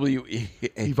 W-E.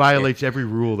 He violates every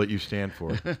rule that you stand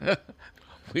for.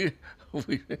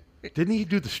 Didn't he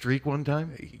do the streak one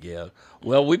time? Yeah.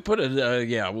 Well, we put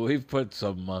it. We've put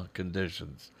some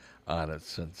conditions on it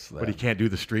since then. But he can't do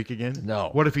the streak again? No.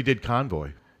 What if he did Convoy?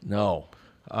 No.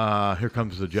 Here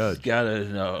comes the judge. Gotta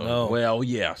know. No. Well,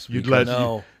 yes. You'd because-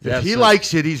 let if he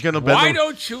likes it, he's going to. Why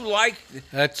don't you like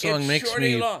that song? It's Makes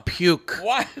Shorty me Long. puke.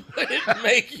 Why would it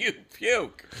make you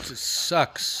puke? It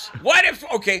sucks. What if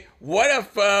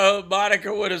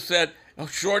Monica would have said, "Oh,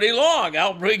 Shorty Long,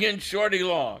 I'll bring in Shorty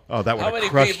Long." Oh, that would How have many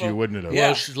crushed people- you, wouldn't it have? Yeah.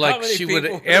 Well, she's like How many she would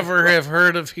people- ever have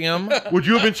heard of him. Would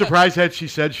you have been surprised had she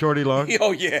said Shorty Long?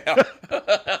 Oh yeah.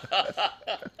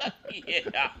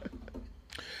 Yeah.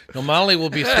 No, Molly will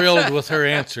be thrilled with her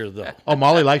answer, though. Oh,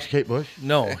 Molly likes Kate Bush?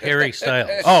 No, Harry Styles.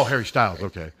 Oh, Harry Styles.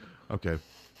 Okay.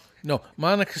 No,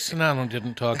 Monica Sonano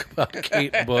didn't talk about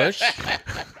Kate Bush.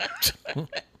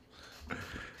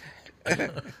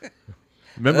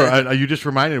 Remember, you just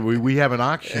reminded me, we have an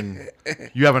auction.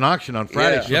 You have an auction on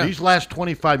Friday. Yeah. So Yeah. these last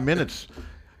 25 minutes,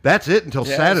 that's it until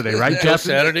Yeah, Saturday, right, until Captain?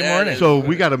 Saturday morning. So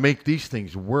we got to make these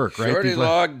things work, right? Shorty These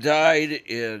Long died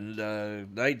in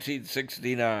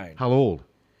 1969. How old?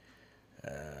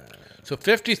 So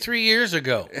 53 years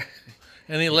ago.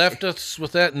 And he left us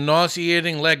with that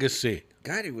nauseating legacy.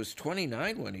 God, he was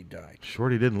 29 when he died.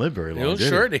 Shorty didn't live very long, It was did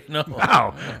he? Shorty, no.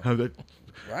 Wow.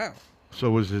 Wow. So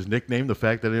was his nickname the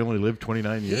fact that he only lived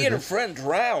 29 years? He and a friend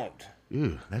drowned.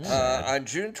 Ew, that's sad. On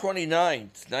June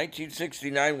 29th,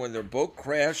 1969, when their boat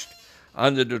crashed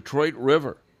on the Detroit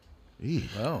River.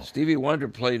 Wow. Stevie Wonder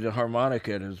played the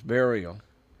harmonica at his burial,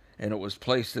 and it was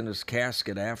placed in his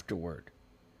casket afterward.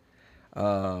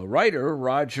 Writer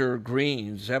Roger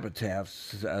Greene's epitaph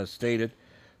stated,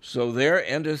 "So there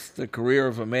endeth the career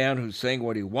of a man who sang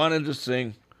what he wanted to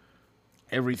sing,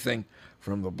 everything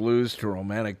from the blues to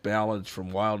romantic ballads,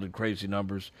 from wild and crazy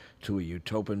numbers to a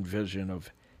utopian vision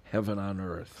of heaven on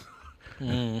earth."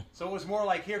 So it was more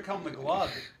like Here Come the Glug.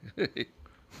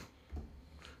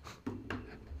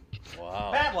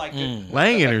 Wow. Pat liked it.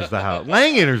 Lang enters the house.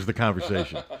 Lang enters the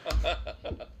conversation.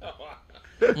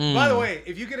 By the way,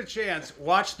 if you get a chance,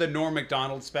 watch the Norm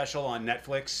Macdonald special on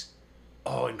Netflix.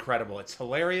 Oh, incredible. It's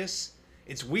hilarious.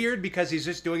 It's weird because he's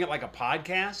just doing it like a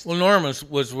podcast. Well, Norm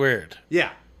was weird. Yeah.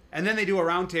 And then they do a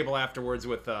roundtable afterwards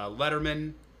with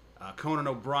Letterman, Conan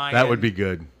O'Brien. That would be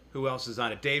good. Who else is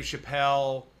on it? Dave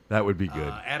Chappelle. That would be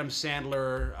good. Adam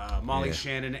Sandler, Molly Yeah.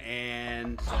 Shannon,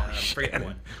 and forget the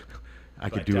one. I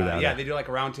could do without Yeah, it. they do like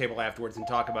a roundtable afterwards and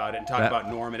talk about it and talk That- about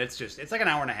Norm, and it's like an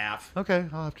hour and a half. Okay,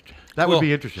 I'll have to. That would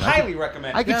be interesting. I Highly could-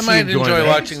 recommend. I could I see might enjoying enjoy that.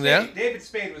 watching that. David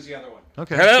Spade was the other one.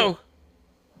 Okay. Hello.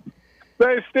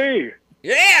 Hey, Steve.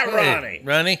 Yeah, Ronnie.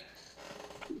 Ronnie.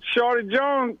 Shorty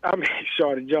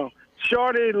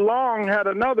Long had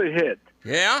another hit.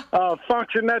 Yeah?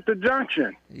 Function at the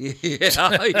Junction. Yeah,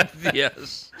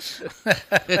 yes.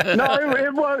 No,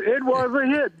 it was a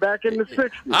hit back in the 60s.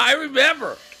 I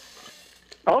remember.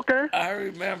 Okay. I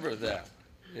remember that.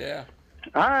 Yeah.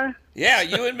 All right. Yeah,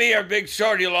 you and me are big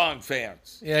Shorty Long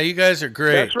fans. Yeah, you guys are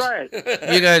great. That's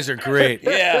right. You guys are great.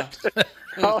 Yeah.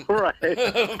 All right.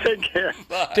 Take care.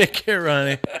 Take care,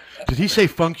 Ronnie. Did he say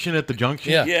function at the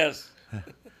junction? Yeah. Yes.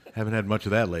 Haven't had much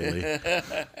of that lately.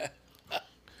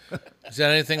 Is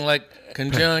that anything like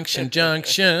conjunction,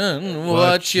 junction?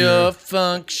 What's your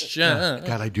function?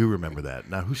 God, I do remember that.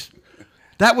 Now,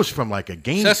 that was from like a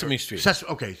game. Sesame Street.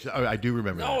 Okay, so I do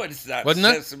remember No, that. it's not Wasn't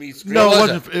it? Sesame Street. No, it Was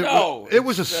wasn't. No, It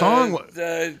was a song.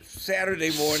 The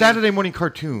Saturday morning. Saturday morning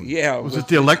cartoon. Yeah, Was with it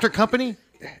the Electric Company?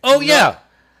 Oh, yeah.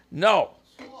 No.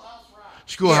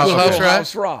 Schoolhouse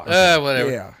Rock.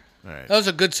 Whatever. Yeah. All right. That was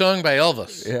a good song by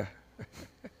Elvis. Yeah.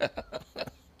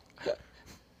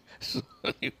 So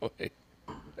anyway,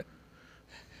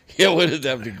 yeah, wouldn't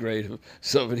that be great if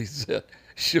somebody said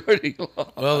Shorty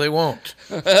Long? Well, they won't.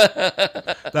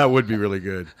 That would be really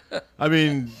good. I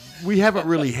mean, we haven't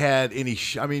really had any.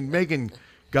 I mean, Megan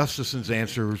Gustafson's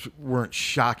answers weren't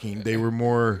shocking. They were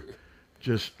more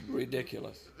just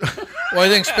ridiculous. Well, I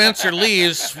think Spencer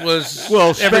Lee's was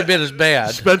Spe- every bit as bad.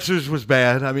 Spencer's was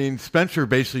bad. I mean, Spencer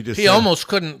basically just He said- almost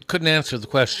couldn't answer the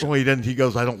question. Well, he didn't. He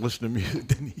goes, "I don't listen to music."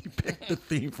 Then he picked the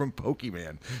theme from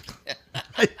Pokemon,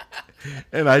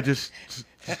 and I just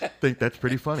think that's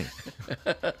pretty funny.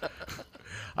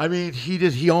 I mean,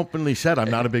 he openly said,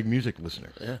 "I'm not a big music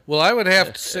listener." Well, I would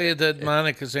have to say that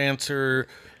Monica's answer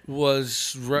was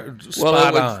spot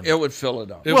Well, on. it would fill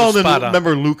it up. It Well, was then spot on.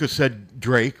 remember Lucas said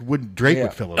Drake would Yeah.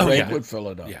 fill it up. Drake would fill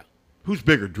it up. Yeah. Who's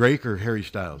bigger, Drake or Harry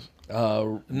Styles?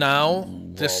 Now,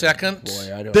 this second,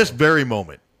 Boy, I don't This know. very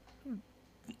moment.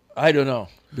 I don't know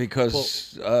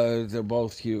because they're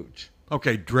both huge.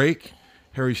 Okay, Drake,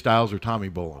 Harry Styles, or Tommy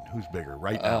Bolin? Who's bigger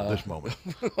right now, this moment?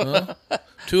 well,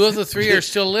 two of the three are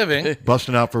still living.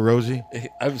 Busting out for Rosie?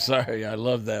 I'm sorry, I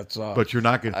love that song. But you're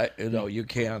not going to. No, you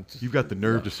can't. You've got the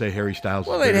nerve to say Harry Styles.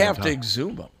 Well, is they'd bigger have than to Tom.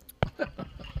 exhume them.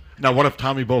 Now, what if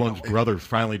Tommy Bolin's brother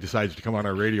finally decides to come on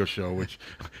our radio show? Which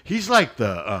he's like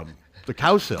the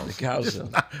cow cells. The cow Just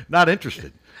cells. not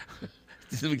interested.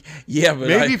 Yeah, but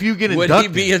Maybe if you get would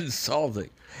inducted. he be insulting?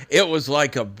 It was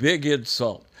like a big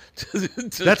insult.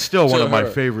 That's still one to of my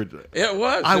her. favorite. It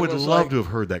was. I It would was love like- to have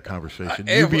heard that conversation.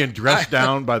 I- You it being was- dressed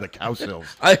down by the cow cells.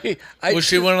 Was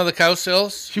she one of the cow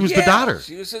cells? She was the daughter.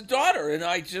 She was the daughter, and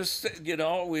I just,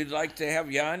 we'd like to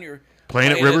have you on your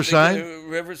Playing at Riverside?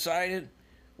 Riverside. And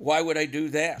why would I do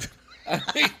that? I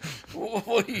mean,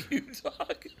 what are you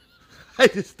talking? I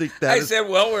just think that. I is- said,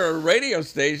 well, we're a radio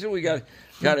station. We got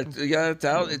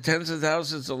tens of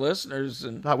thousands of listeners,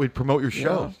 and thought we'd promote your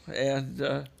show. And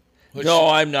no,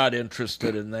 I'm not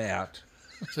interested in that.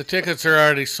 The tickets are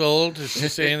already sold. Did she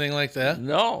say anything like that?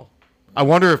 No. I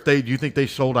wonder if do you think they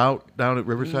sold out down at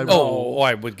Riverside? Oh,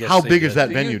 I would guess. How they big is did. that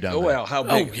venue down there? Well, how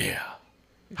big? Oh yeah.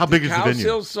 How big is the Cow venue?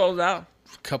 Sills sold out.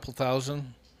 A couple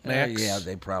thousand max. Yeah,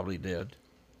 they probably did.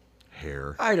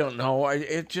 Hair. I don't know.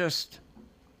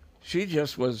 She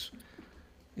just was,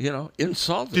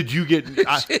 insulted. Did you get?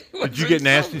 She was Did you get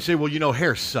nasty insulted. and say, "Well,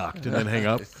 hair sucked," and then hang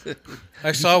up?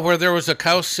 I saw where there was a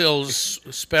cow sills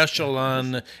special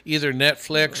on either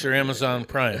Netflix or Amazon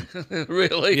Prime.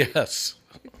 Really? Yes.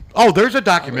 Oh, there's a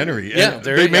documentary. Yeah, and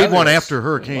there they you made go. one after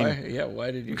Hurricane.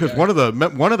 Why did you? Because guys-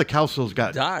 one of the cow sills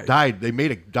died. They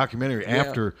made a documentary Yeah.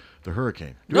 after the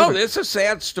hurricane. No, it's a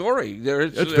sad story.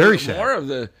 It's very sad. More of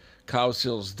the cow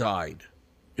sills died.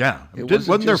 Yeah. It Wasn't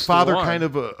their just the father one. kind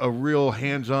of a real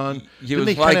hands-on? He Didn't was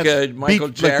they kind like of a Michael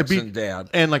Beach- like the Jackson Beach- dad.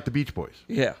 And like the Beach Boys.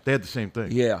 Yeah. They had the same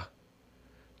thing. Yeah.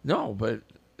 No, but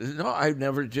no, I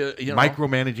never just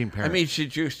Micromanaging parents. I mean, she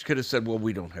just could have said, "Well,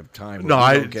 we don't have time. No, we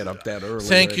I don't get up that early."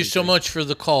 Thank or you so anything." much for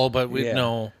the call, but we Yeah.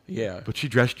 no. Yeah. But she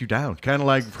dressed you down, kind of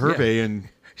like Hervé and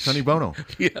Sonny Bono.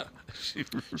 Yeah.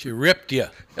 She ripped you.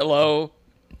 Hello.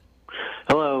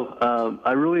 Hello.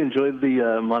 I really enjoyed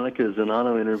the Monica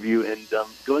Zanano interview, and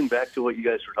going back to what you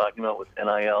guys were talking about with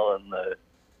NIL and the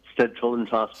Stead Children's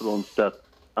Hospital and stuff,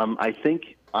 I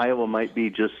think Iowa might be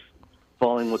just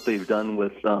following what they've done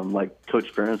with like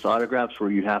Coach Ferentz autographs,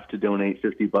 where you have to donate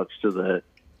 $50 to the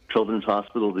Children's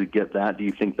Hospital to get that. Do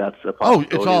you think that's a Oh,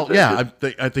 possibility? it's all Is that yeah.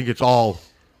 just- I think it's all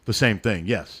the same thing.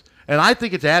 Yes, and I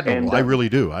think it's admirable. And, I really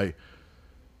do.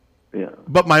 Yeah.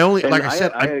 But my only, And like I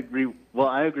said, I agree. Well,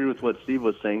 I agree with what Steve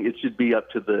was saying. It should be up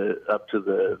to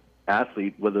the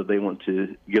athlete whether they want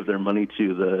to give their money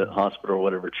to the hospital or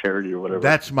whatever charity or whatever.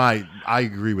 I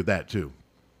agree with that too.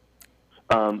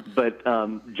 But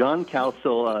John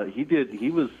Cowsill, he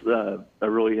was a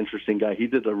really interesting guy. He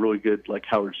did a really good like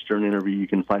Howard Stern interview. You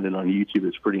can find it on YouTube.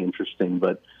 It's pretty interesting.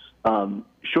 But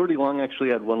Shorty Long actually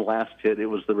had one last hit. It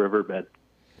was the Riverbed.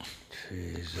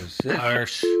 Jesus.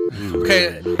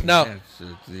 Okay, now.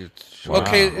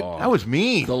 Okay, that was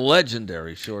mean. The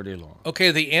legendary Shorty Long. Okay,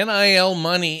 the NIL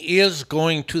money is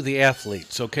going to the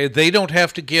athletes. Okay, they don't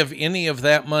have to give any of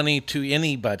that money to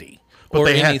anybody or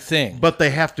anything. But they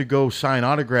have to go sign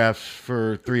autographs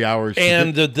for 3 hours.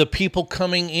 And the people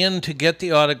coming in to get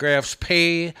the autographs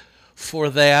pay for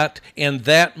that, and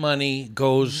that money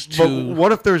goes to. But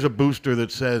what if there's a booster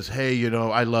that says, "Hey,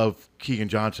 I love Keegan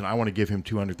Johnson. I want to give him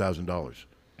 $200,000."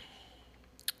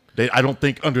 I don't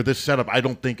think under this setup, I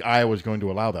don't think Iowa's going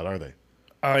to allow that, are they?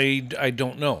 I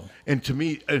don't know. And to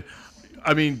me,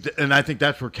 I mean, and I think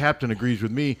that's where Captain agrees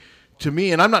with me. To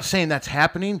me, and I'm not saying that's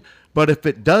happening, but if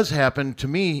it does happen, to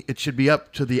me, it should be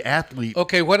up to the athlete.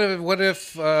 Okay, what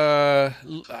if I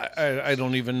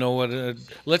don't even know what.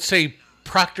 Let's say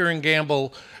Procter and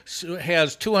Gamble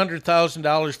has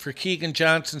 $200,000 for Keegan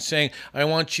Johnson, saying, "I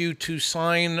want you to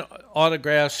sign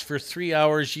autographs for 3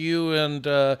 hours. You and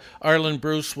Arlen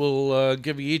Bruce will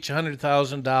give you each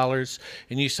 $100,000,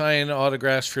 and you sign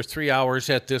autographs for 3 hours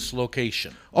at this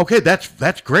location." Okay,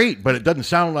 that's great, but it doesn't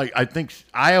sound like I think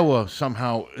Iowa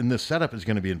somehow in this setup is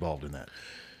going to be involved in that.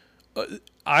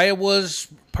 Iowa's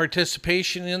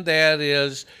participation in that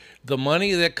is the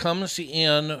money that comes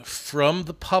in from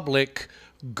the public,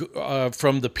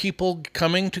 from the people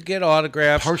coming to get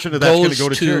autographs. Portion of that's going to go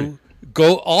to charity.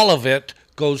 All of it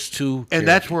goes to. And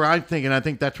that's where I'm thinking. I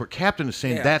think that's where Captain is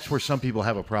saying. Yeah. That's where some people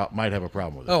might have a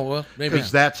problem with it. Oh, well, maybe.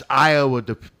 Because that's Iowa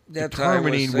That's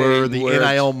determining Iowa where saying the where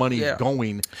it's- NIL money yeah. is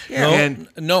going. No, And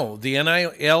no, the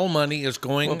NIL money is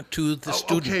going to the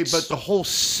students. Okay, but the whole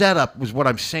setup was what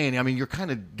I'm saying. I mean, you're kind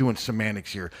of doing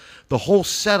semantics here. The whole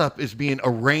setup is being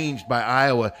arranged by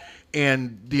Iowa,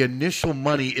 and the initial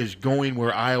money is going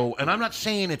where Iowa. And I'm not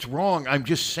saying it's wrong. I'm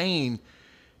just saying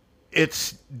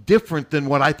it's different than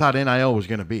what I thought NIL was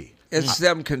going to be. It's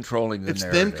them controlling the It's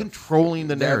narrative. them controlling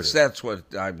the narrative. That's what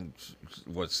I'm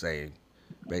saying.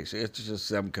 Basically, it's just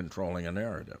them controlling a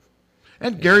narrative.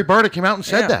 And Gary Barta came out and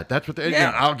said Yeah. that. That's what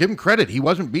Yeah. I'll give him credit. He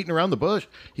wasn't beating around the bush.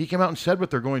 He came out and said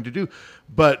what they're going to do.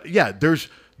 But yeah,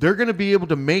 they're going to be able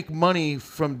to make money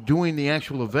from doing the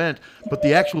actual event, but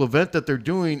the actual event that they're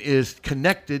doing is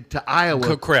connected to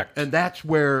Iowa. Correct. And that's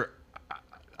where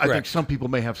I think Correct. some people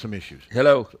may have some issues.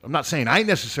 Hello. I'm not saying I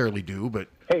necessarily do, but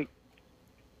Hey,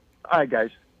 hi guys.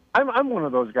 I'm one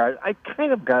of those guys. I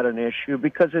kind of got an issue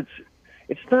because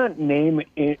it's not name,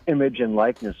 image, and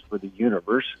likeness for the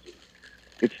university.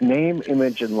 It's name,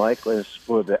 image, and likeness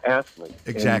for the athlete.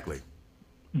 exactly.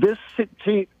 And this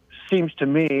seems to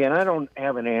me, and I don't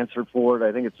have an answer for it.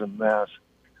 I think it's a mess.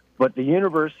 But the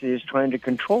university is trying to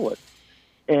control it.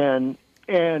 And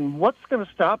what's going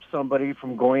to stop somebody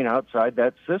from going outside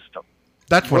that system?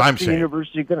 That's what What's I'm the saying.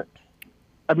 University going to?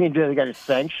 I mean, do they got to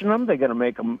sanction them? They're going to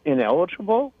make them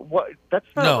ineligible? What? That's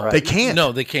not No, right. They can't.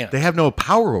 No, they can't. They have no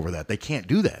power over that. They can't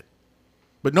do that.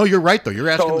 But no, you're right, though. You're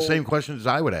asking the So- same questions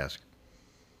I would ask.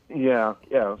 Yeah.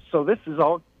 So this is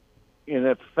all, in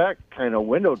effect, kind of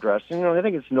window dressing. And I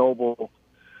think it's noble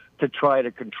to try to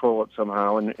control it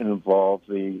somehow and involve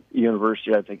the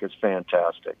university. I think it's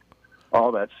fantastic,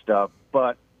 all that stuff.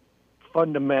 But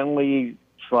fundamentally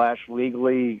 /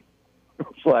 legally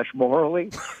 /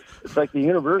 morally, it's like the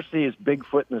university is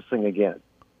Bigfoot in this thing again.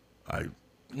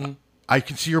 I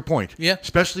can see your point. Yeah.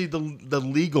 Especially the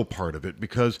legal part of it,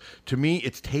 because to me,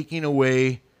 it's taking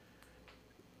away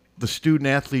the student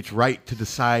athlete's right to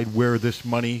decide where this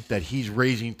money that he's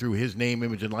raising through his name,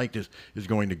 image, and likeness is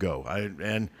going to go.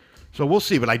 And so we'll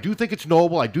see. But I do think it's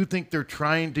noble. I do think they're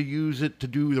trying to use it to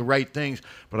do the right things.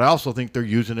 But I also think they're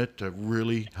using it to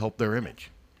really help their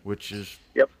image, which is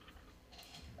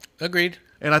agreed.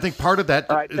 And I think part of that.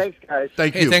 All right, thanks, guys.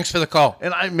 Thank Hey, you. thanks for the call.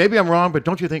 And maybe I'm wrong, but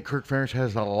don't you think Kirk Ferentz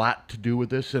has a lot to do with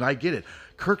this? And I get it.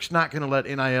 Kirk's not going to let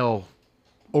NIL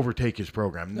overtake his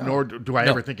program, nor do I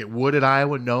ever think it would at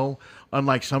Iowa. No,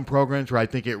 unlike some programs where I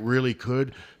think it really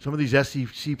could. Some of these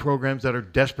SEC programs that are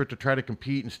desperate to try to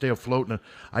compete and stay afloat, and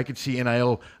I could see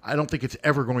NIL. I don't think it's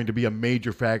ever going to be a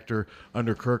major factor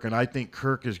under Kirk, and I think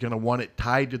Kirk is going to want it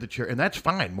tied to the chair, and that's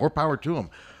fine. More power to him.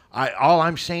 All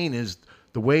I'm saying is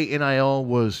the way NIL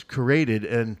was created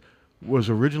and was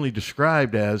originally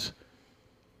described as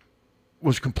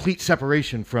was complete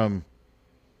separation from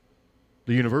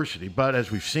the university. But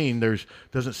as we've seen,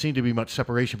 doesn't seem to be much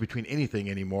separation between anything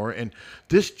anymore. And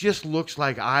this just looks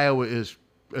like Iowa is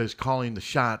calling the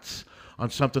shots on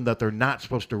something that they're not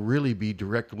supposed to really be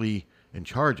directly in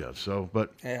charge of. So,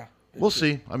 but we'll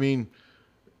see. I mean,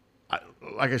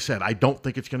 like I said, I don't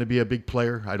think it's going to be a big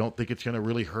player. I don't think it's going to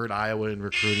really hurt Iowa in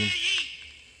recruiting.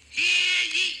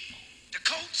 The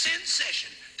court's in session.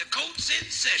 The court's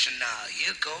in session now.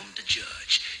 Here come the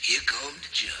judge. Here come the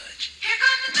judge. Here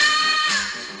come the judge.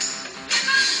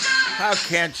 How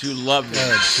can't you love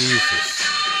that? Oh, Jesus.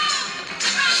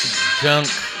 Junk.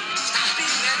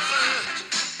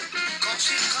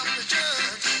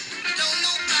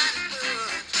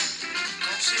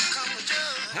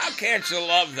 How can't you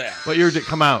love that? What year did it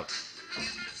come out?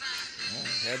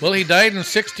 Well, he died in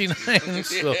 '69,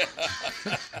 so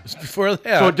it's before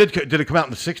that. So did it come out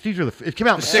in the 60s or it came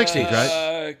out in the 60s,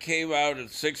 right? It came out in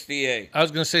 '68. I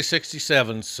was going to say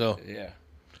 '67, so. Yeah.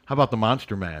 How about the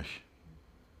Monster Mash?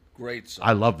 Great song.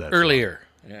 I love that. Earlier.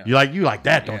 Yeah. You like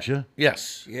that, don't you?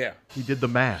 Yes. Yeah. He did the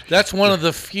Mash. That's one of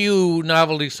the few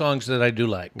novelty songs that I do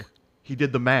like. He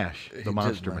did the Mash, the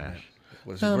Monster Mash. It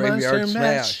was a graveyard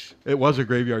smash. It was a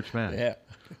graveyard smash. Yeah.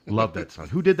 Love that song.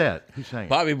 Who did that? Who sang it?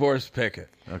 Bobby Boris Pickett.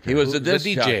 Okay. He was a The disc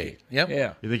DJ. jockey. Yep.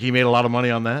 Yeah. You think he made a lot of money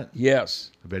on that?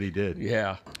 Yes. I bet he did.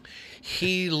 Yeah.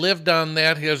 He lived on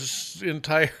that his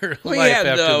entire We life had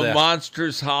after that.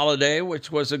 Monsters Holiday, which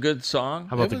was a good song.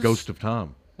 How about the Ghost of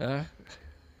Tom?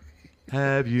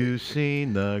 Have you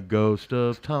seen the Ghost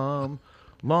of Tom?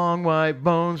 Long white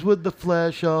bones with the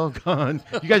flesh all gone.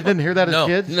 You guys didn't hear that as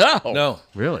kids? No.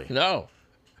 Really? No.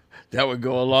 That would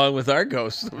go along with our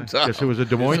Ghost of Tom. Guess it was a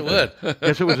Des Moines thing.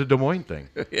 Guess it was a Des Moines thing.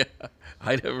 Yeah.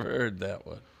 I never heard that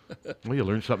one. Well, you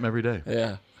learn something every day.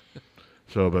 Yeah.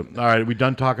 So, but all right, are we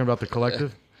done talking about the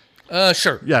collective?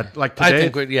 Sure. Yeah, like today. I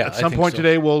think at some point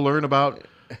today, we'll learn about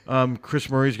Chris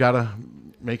Murray's got to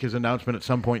make his announcement at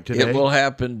some point today. It will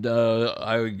happen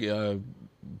 2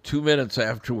 minutes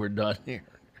after we're done here.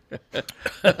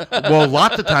 Well,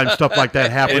 lots of times stuff like that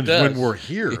happens when we're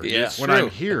here. Yeah. When I'm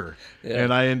here. Yeah.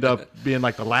 And I end up being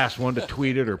like the last one to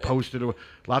tweet it or post it.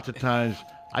 Lots of times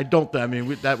I don't. I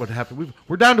mean, that would happen.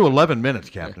 We're down to 11 minutes,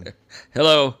 Captain.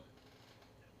 Hello.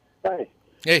 Hi.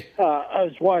 Hey. I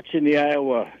was watching the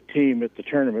Iowa team at the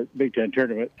tournament, Big Ten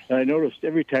tournament, and I noticed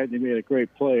every time they made a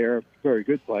great play or a very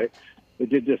good play, they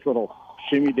did this little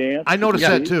shimmy dance. I noticed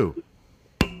that too.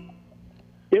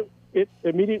 It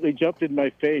immediately jumped in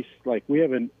my face. Like, we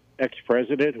have an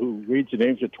ex-president who reads the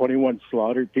names of 21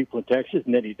 slaughtered people in Texas,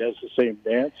 and then he does the same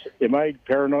dance. Am I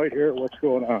paranoid here? What's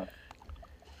going on?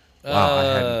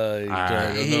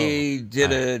 He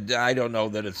did it. I don't know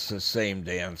that it's the same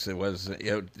dance. It was.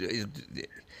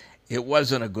 It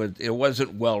wasn't a good. It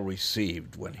wasn't well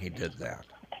received when he did that.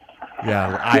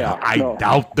 Yeah, I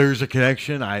doubt there's a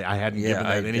connection. I hadn't given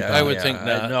that any thought. I would think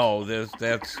not. No,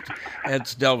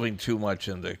 that's delving too much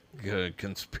into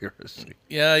conspiracy.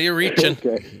 Yeah, you're reaching.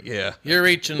 Okay. Yeah, you're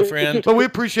reaching, friend. But we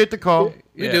appreciate the call.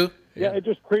 We do. Yeah, it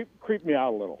just creeped me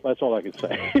out a little. That's all I can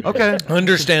say. Okay.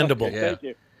 Understandable. Okay, thank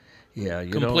you. Yeah,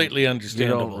 completely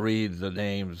understandable. You don't read the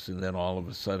names, and then all of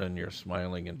a sudden you're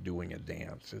smiling and doing a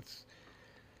dance. It's.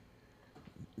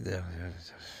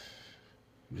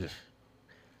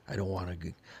 I don't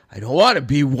want to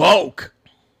be woke,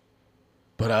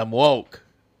 but I'm woke.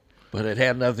 But it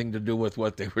had nothing to do with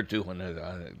what they were doing.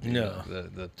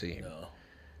 The team.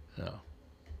 No.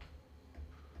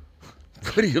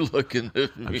 What are you looking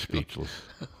at me? I'm speechless.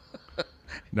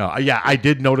 No, I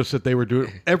did notice that they were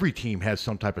doing. Every team has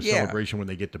some type of celebration when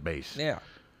they get to base. Yeah.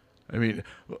 I mean,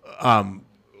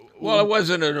 well, it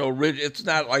wasn't an original. It's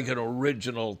not like an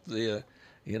original, the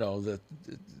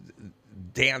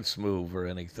dance move or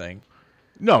anything.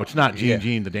 No, it's not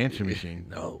Gene the dancing machine.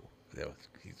 No,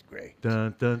 he's great.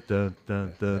 Dun, dun, dun,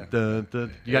 dun, dun, dun,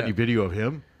 dun. You got any video of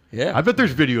him? Yeah. I bet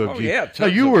there's video of Oh, Gene. yeah, Now,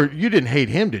 tons you didn't hate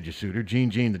him, did you, Suter? Gene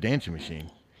the Dancing Machine.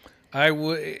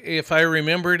 If I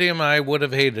remembered him, I would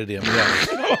have hated him. Yes.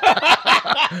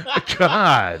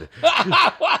 God.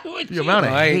 Why would The amount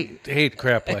of I hate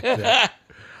crap like that.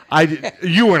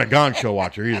 You weren't a Gong Show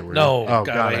watcher either, were you? No, Oh, God,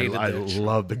 God, I hated I that.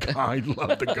 love the Gong. I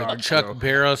love the Gong Chuck Show.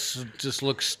 Barris just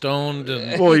looked stoned.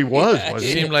 And Well, he was, wasn't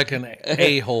he? Seemed like an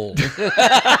a-hole.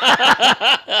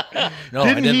 No,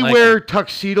 Didn't he like wear him.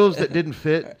 tuxedos that didn't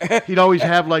fit? He'd always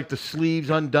have like the sleeves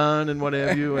undone and what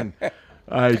have you. And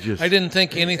I didn't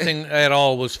think anything at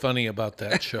all was funny about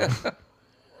that show.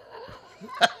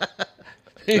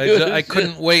 I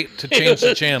couldn't wait to change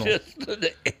the channel.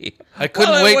 I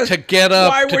couldn't wait to get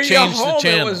up to change the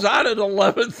channel. It was on at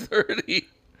 11:30.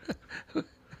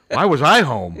 Why was I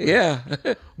home? Yeah.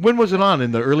 When was it on?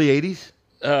 In the early 80s?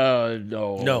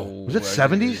 No. No. Was it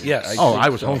 70s? Yes. I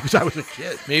was home because I was a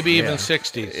kid. Maybe even Yeah.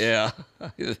 60s. Yeah.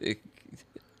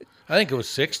 I think it was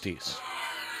 60s.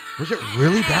 Was it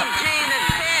really that?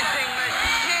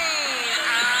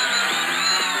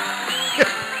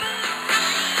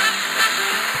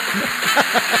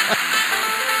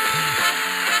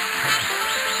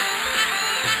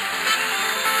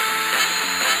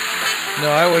 No,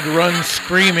 I would run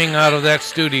screaming out of that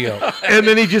studio. And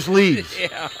then he just leaves.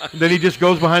 Yeah. Then he just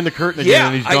goes behind the curtain again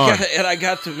and he's gone. I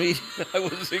got to meet. I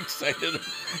was excited.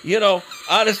 You know,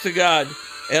 honest to God,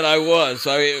 and I was.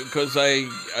 Because I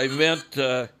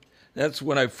met. That's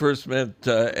when I first met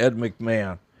Ed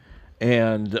McMahon,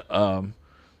 and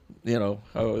you know,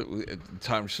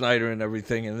 Tom Schneider and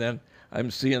everything, and then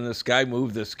I'm seeing this guy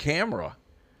move this camera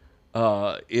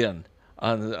in.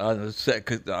 On the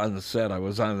set, I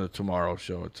was on the Tomorrow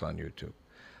Show. It's on YouTube,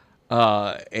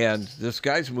 and this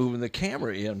guy's moving the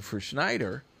camera in for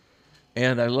Schneider,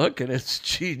 and I look and it's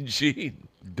Gene.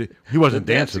 He wasn't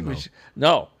dancing though.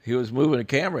 No, he was moving the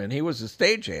camera, and he was a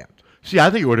stagehand. See, I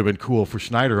think it would have been cool for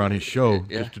Schneider on his show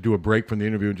Yeah. just to do a break from the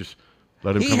interview and just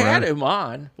let him He come had around. him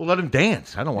on. Well, let him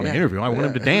dance. I don't want Yeah. to interview him. I want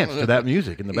him to dance to that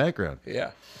music in the background.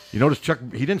 Yeah. You notice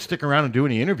he didn't stick around and do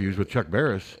any interviews with Chuck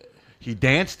Barris. He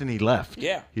danced and he left.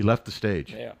 Yeah. He left the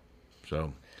stage. Yeah.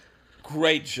 So.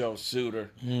 Great show, Suter.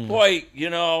 Boy, you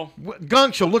know.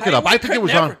 Gong Show, look it up. we I think could it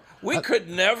was never- on. We could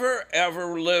never,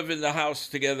 ever live in the house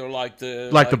together like the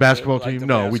basketball like team? the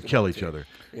No, we'd basketball kill each team. other.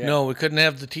 Yeah. No, we couldn't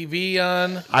have the TV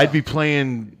on. I'd be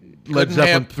playing Led Couldn't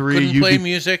Zeppelin have- 3. couldn't You'd play be-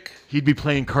 music. He'd be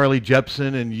playing Carly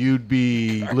Jepsen, and you'd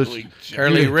be listening.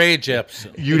 Carly Rae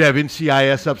Jepsen. You'd have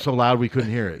NCIS up so loud we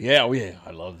couldn't hear it. Yeah,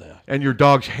 I love that. And your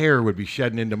dog's hair would be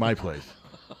shedding into my place.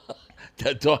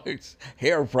 That dog's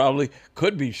hair probably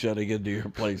could be shutting into your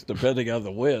place, depending on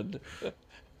the wind.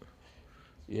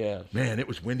 Yeah. Man, it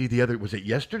was windy was it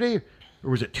yesterday? Or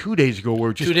was it 2 days ago?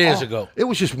 Where just 2 days ago. It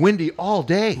was just windy all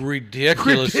day.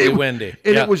 Ridiculously windy.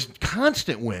 And Yeah. it was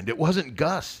constant wind. It wasn't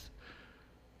gusts.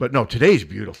 But no, today's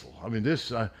beautiful. I mean,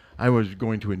 this I was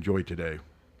going to enjoy today.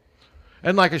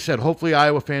 And like I said, hopefully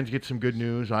Iowa fans get some good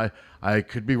news. I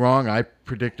could be wrong. I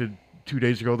predicted 2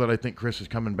 days ago that I think Chris is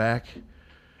coming back.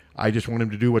 I just want him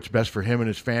to do what's best for him and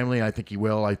his family. I think he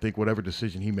will. I think whatever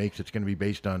decision he makes, it's going to be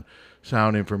based on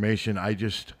sound information. I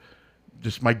just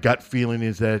my gut feeling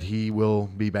is that he will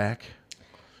be back.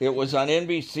 It was on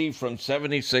NBC from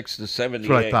 76 to 78. That's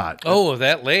what I thought. Oh,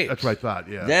 that late. That's what I thought,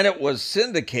 yeah. Then it was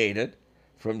syndicated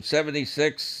from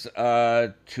 76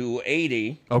 to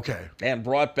 80. Okay. And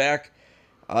brought back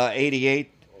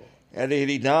 88 and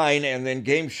 89. And then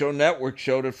Game Show Network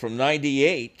showed it from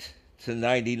 98 to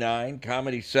 99.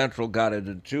 Comedy Central got it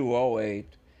in 2008.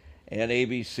 And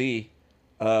ABC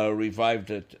revived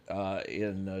it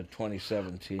in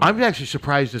 2017. I'm actually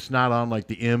surprised it's not on like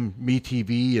the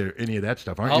MeTV or any of that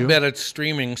stuff, aren't you? I'll bet it's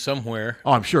streaming somewhere.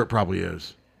 Oh, I'm sure it probably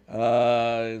is.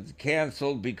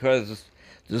 Canceled because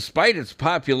despite its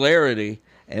popularity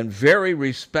and very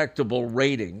respectable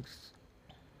ratings.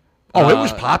 Oh, it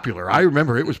was popular. I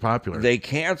remember it was popular. They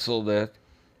canceled it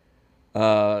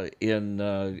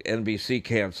NBC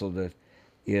canceled it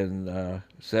in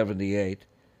 78.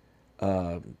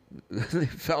 They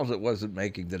felt it wasn't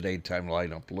making the daytime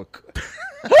lineup look good.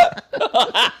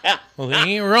 Well, they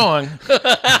ain't wrong.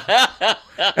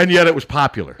 And yet it was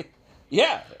popular.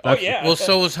 Yeah. Well,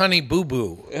 so was Honey Boo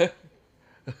Boo.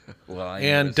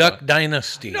 And Duck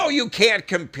Dynasty. No, you can't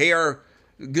compare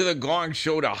the Gong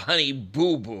Show to Honey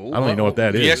Boo Boo. I don't even know what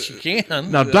that is. Yes, you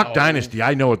can. Now, Duck Dynasty,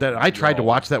 I know what that. I tried to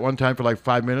watch that one time for like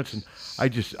 5 minutes, and I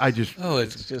just. Oh,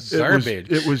 it's just garbage.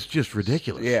 garbage. It was just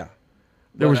ridiculous. Yeah.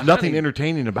 There was But nothing Honey-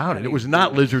 entertaining about it. It Honey was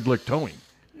not Boo- Lizard Lick Towing.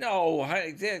 No,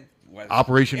 it was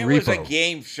Operation It was a Repo.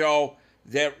 game show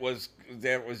that was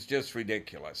that was just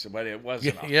ridiculous. But it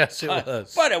wasn't. Yes, it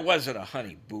was. But it wasn't a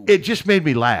honey boo. It just made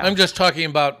me laugh. I'm just talking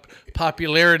about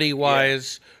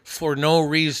popularity-wise for no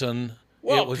reason.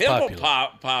 Well, it was pimple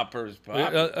popular. poppers.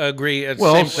 Agree. It's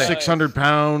Well, same thing.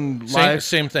 600-pound life,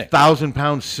 same thing.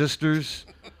 1,000-pound sisters.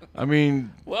 I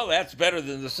mean, Well, that's better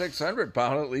than the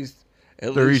 600-pound, at least.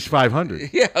 they're each 500.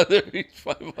 Yeah, they're each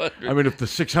 500. I mean, if the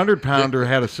 600-pounder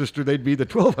had a sister, they'd be the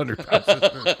 1,200-pound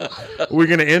sister. Are we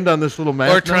going to end on this little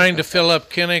math? Or trying to fill up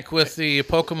Kinnick with the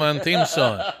Pokemon theme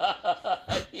song.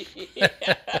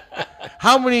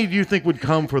 How many do you think would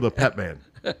come for the pep band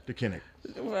to Kinnick?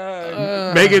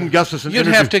 Megan Gustafson. You'd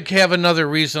have to have another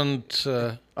reason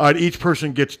to... each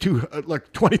person gets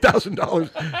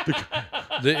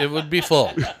 $20,000. It would be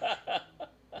full.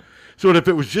 So if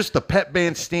it was just the pep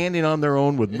band standing on their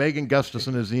own with Megan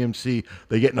Gustafson as the MC,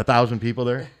 they getting 1,000 people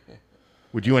there?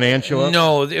 Would you and Ann show up?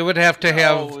 No, it would have to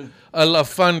have a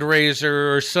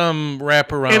fundraiser or some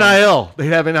wraparound. NIL.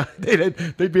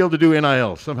 They'd be able to do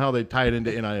NIL. Somehow they'd tie it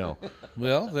into NIL.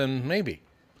 Well, then maybe.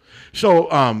 So,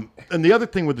 and the other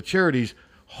thing with the charities,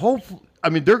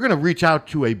 they're going to reach out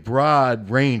to a broad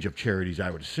range of charities,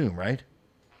 I would assume, right?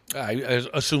 I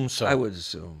assume so. I would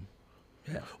assume.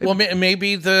 Yeah. Well,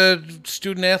 maybe the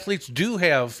student athletes do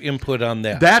have input on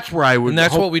that. That's where I would. And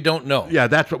that's what we don't know. Yeah,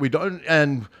 that's what we don't.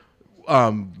 And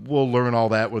we'll learn all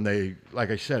that when they, like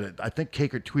I said, I think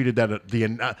Kakert tweeted that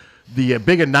the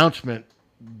big announcement,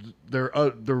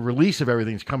 the release of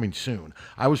everything's coming soon.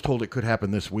 I was told it could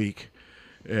happen this week,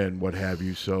 and what have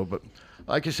you. So, but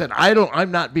like I said,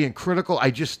 I'm not being critical.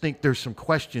 I just think there's some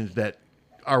questions that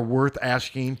are worth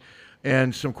asking,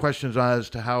 and some questions as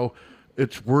to how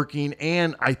it's working.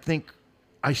 And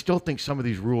I still think some of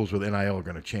these rules with NIL are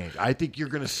going to change. I think you're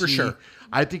going to see. For sure.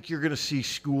 I think you're going to see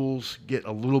schools get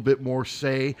a little bit more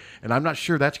say, and I'm not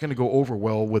sure that's going to go over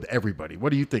well with everybody.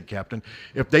 What do you think, Captain?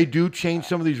 If they do change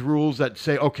some of these rules that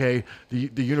say, okay,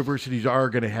 the universities are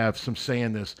going to have some say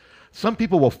in this, some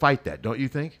people will fight that, don't you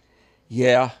think?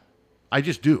 Yeah. I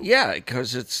just do. Yeah,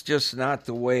 because it's just not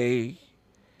the way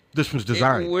this was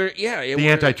designed. The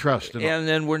antitrust. And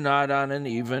then we're not on an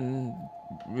even,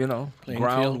 Playing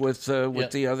ground field.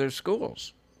 with the other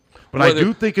schools. But I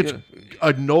do think it's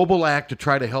a noble act to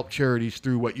try to help charities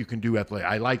through what you can do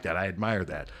athletically. I like that. I admire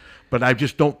that. But I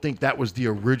just don't think that was the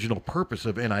original purpose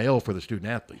of NIL for the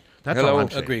student athlete. That's all I'm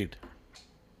saying. Agreed.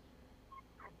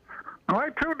 Well, I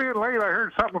tuned in late. I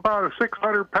heard something about a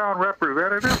 600-pound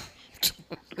representative.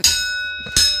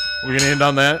 We're going to end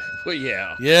on that? Well,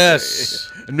 yeah.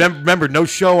 Yes. And remember, no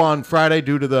show on Friday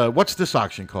due to what's this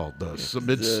auction called?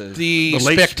 The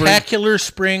late Spectacular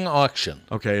Spring Auction.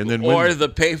 Okay, and then Or the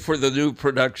pay for the new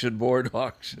production board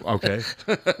auction. Okay.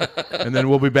 And then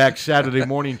we'll be back Saturday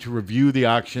morning to review the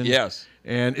auction. Yes.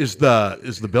 And is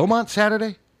the Belmont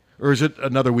Saturday? Or is it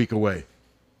another week away?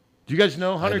 Do you guys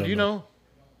know? Hunter, do you know?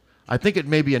 I think it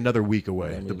may be another week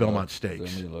away, the Belmont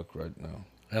Stakes. Let me look right now.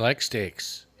 I like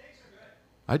steaks.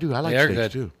 I do. I like They're steaks,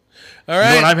 good. too. All You know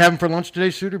right. what I'm having for lunch today,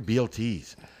 Suter?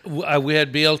 BLTs. We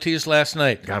had BLTs last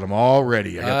night. Got them all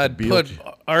ready. I got I'd the put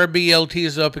BLT. our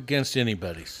BLTs up against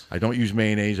anybody's. I don't use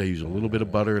mayonnaise. I use a little bit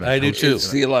of butter. And I do toast too. it. It's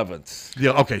the 11th.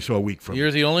 Yeah, okay, so a week from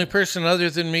You're the only person other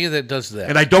than me that does that.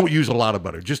 And I don't use a lot of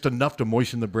butter, just enough to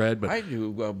moisten the bread. But I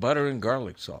do butter and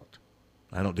garlic salt.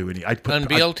 I don't do any. I put On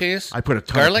BLTs? I put a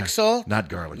ton Garlic of, salt? Not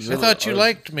garlic I salt. thought you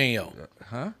liked mayo.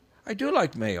 Huh? I do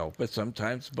like mayo, but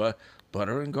sometimes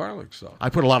butter and garlic salt. I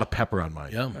put a lot of pepper on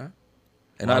mine. Yum.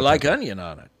 And I like onion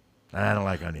on it. I don't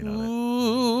like onion on it.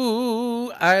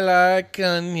 Ooh, I like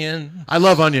onion. I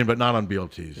love onion, but not on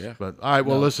BLTs. Yeah. But all right,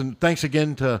 well, No. listen. Thanks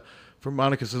again for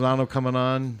Monica Sonano coming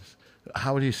on.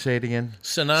 How would you say it again?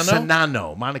 Sonano?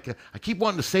 Sonano. Monica. I keep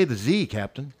wanting to say the Z,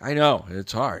 Captain, I know.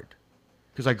 It's hard.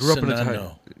 because I grew up in a time.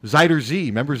 Sonano. Zyder Z.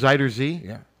 Remember Zyder Z?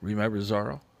 Yeah. Remember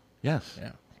Zorro? Yes.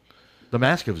 Yeah. The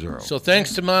Mask of Zorro. So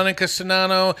thanks to Monica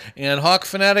Sonano and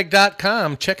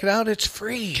HawkFanatic.com. Check it out. It's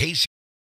free.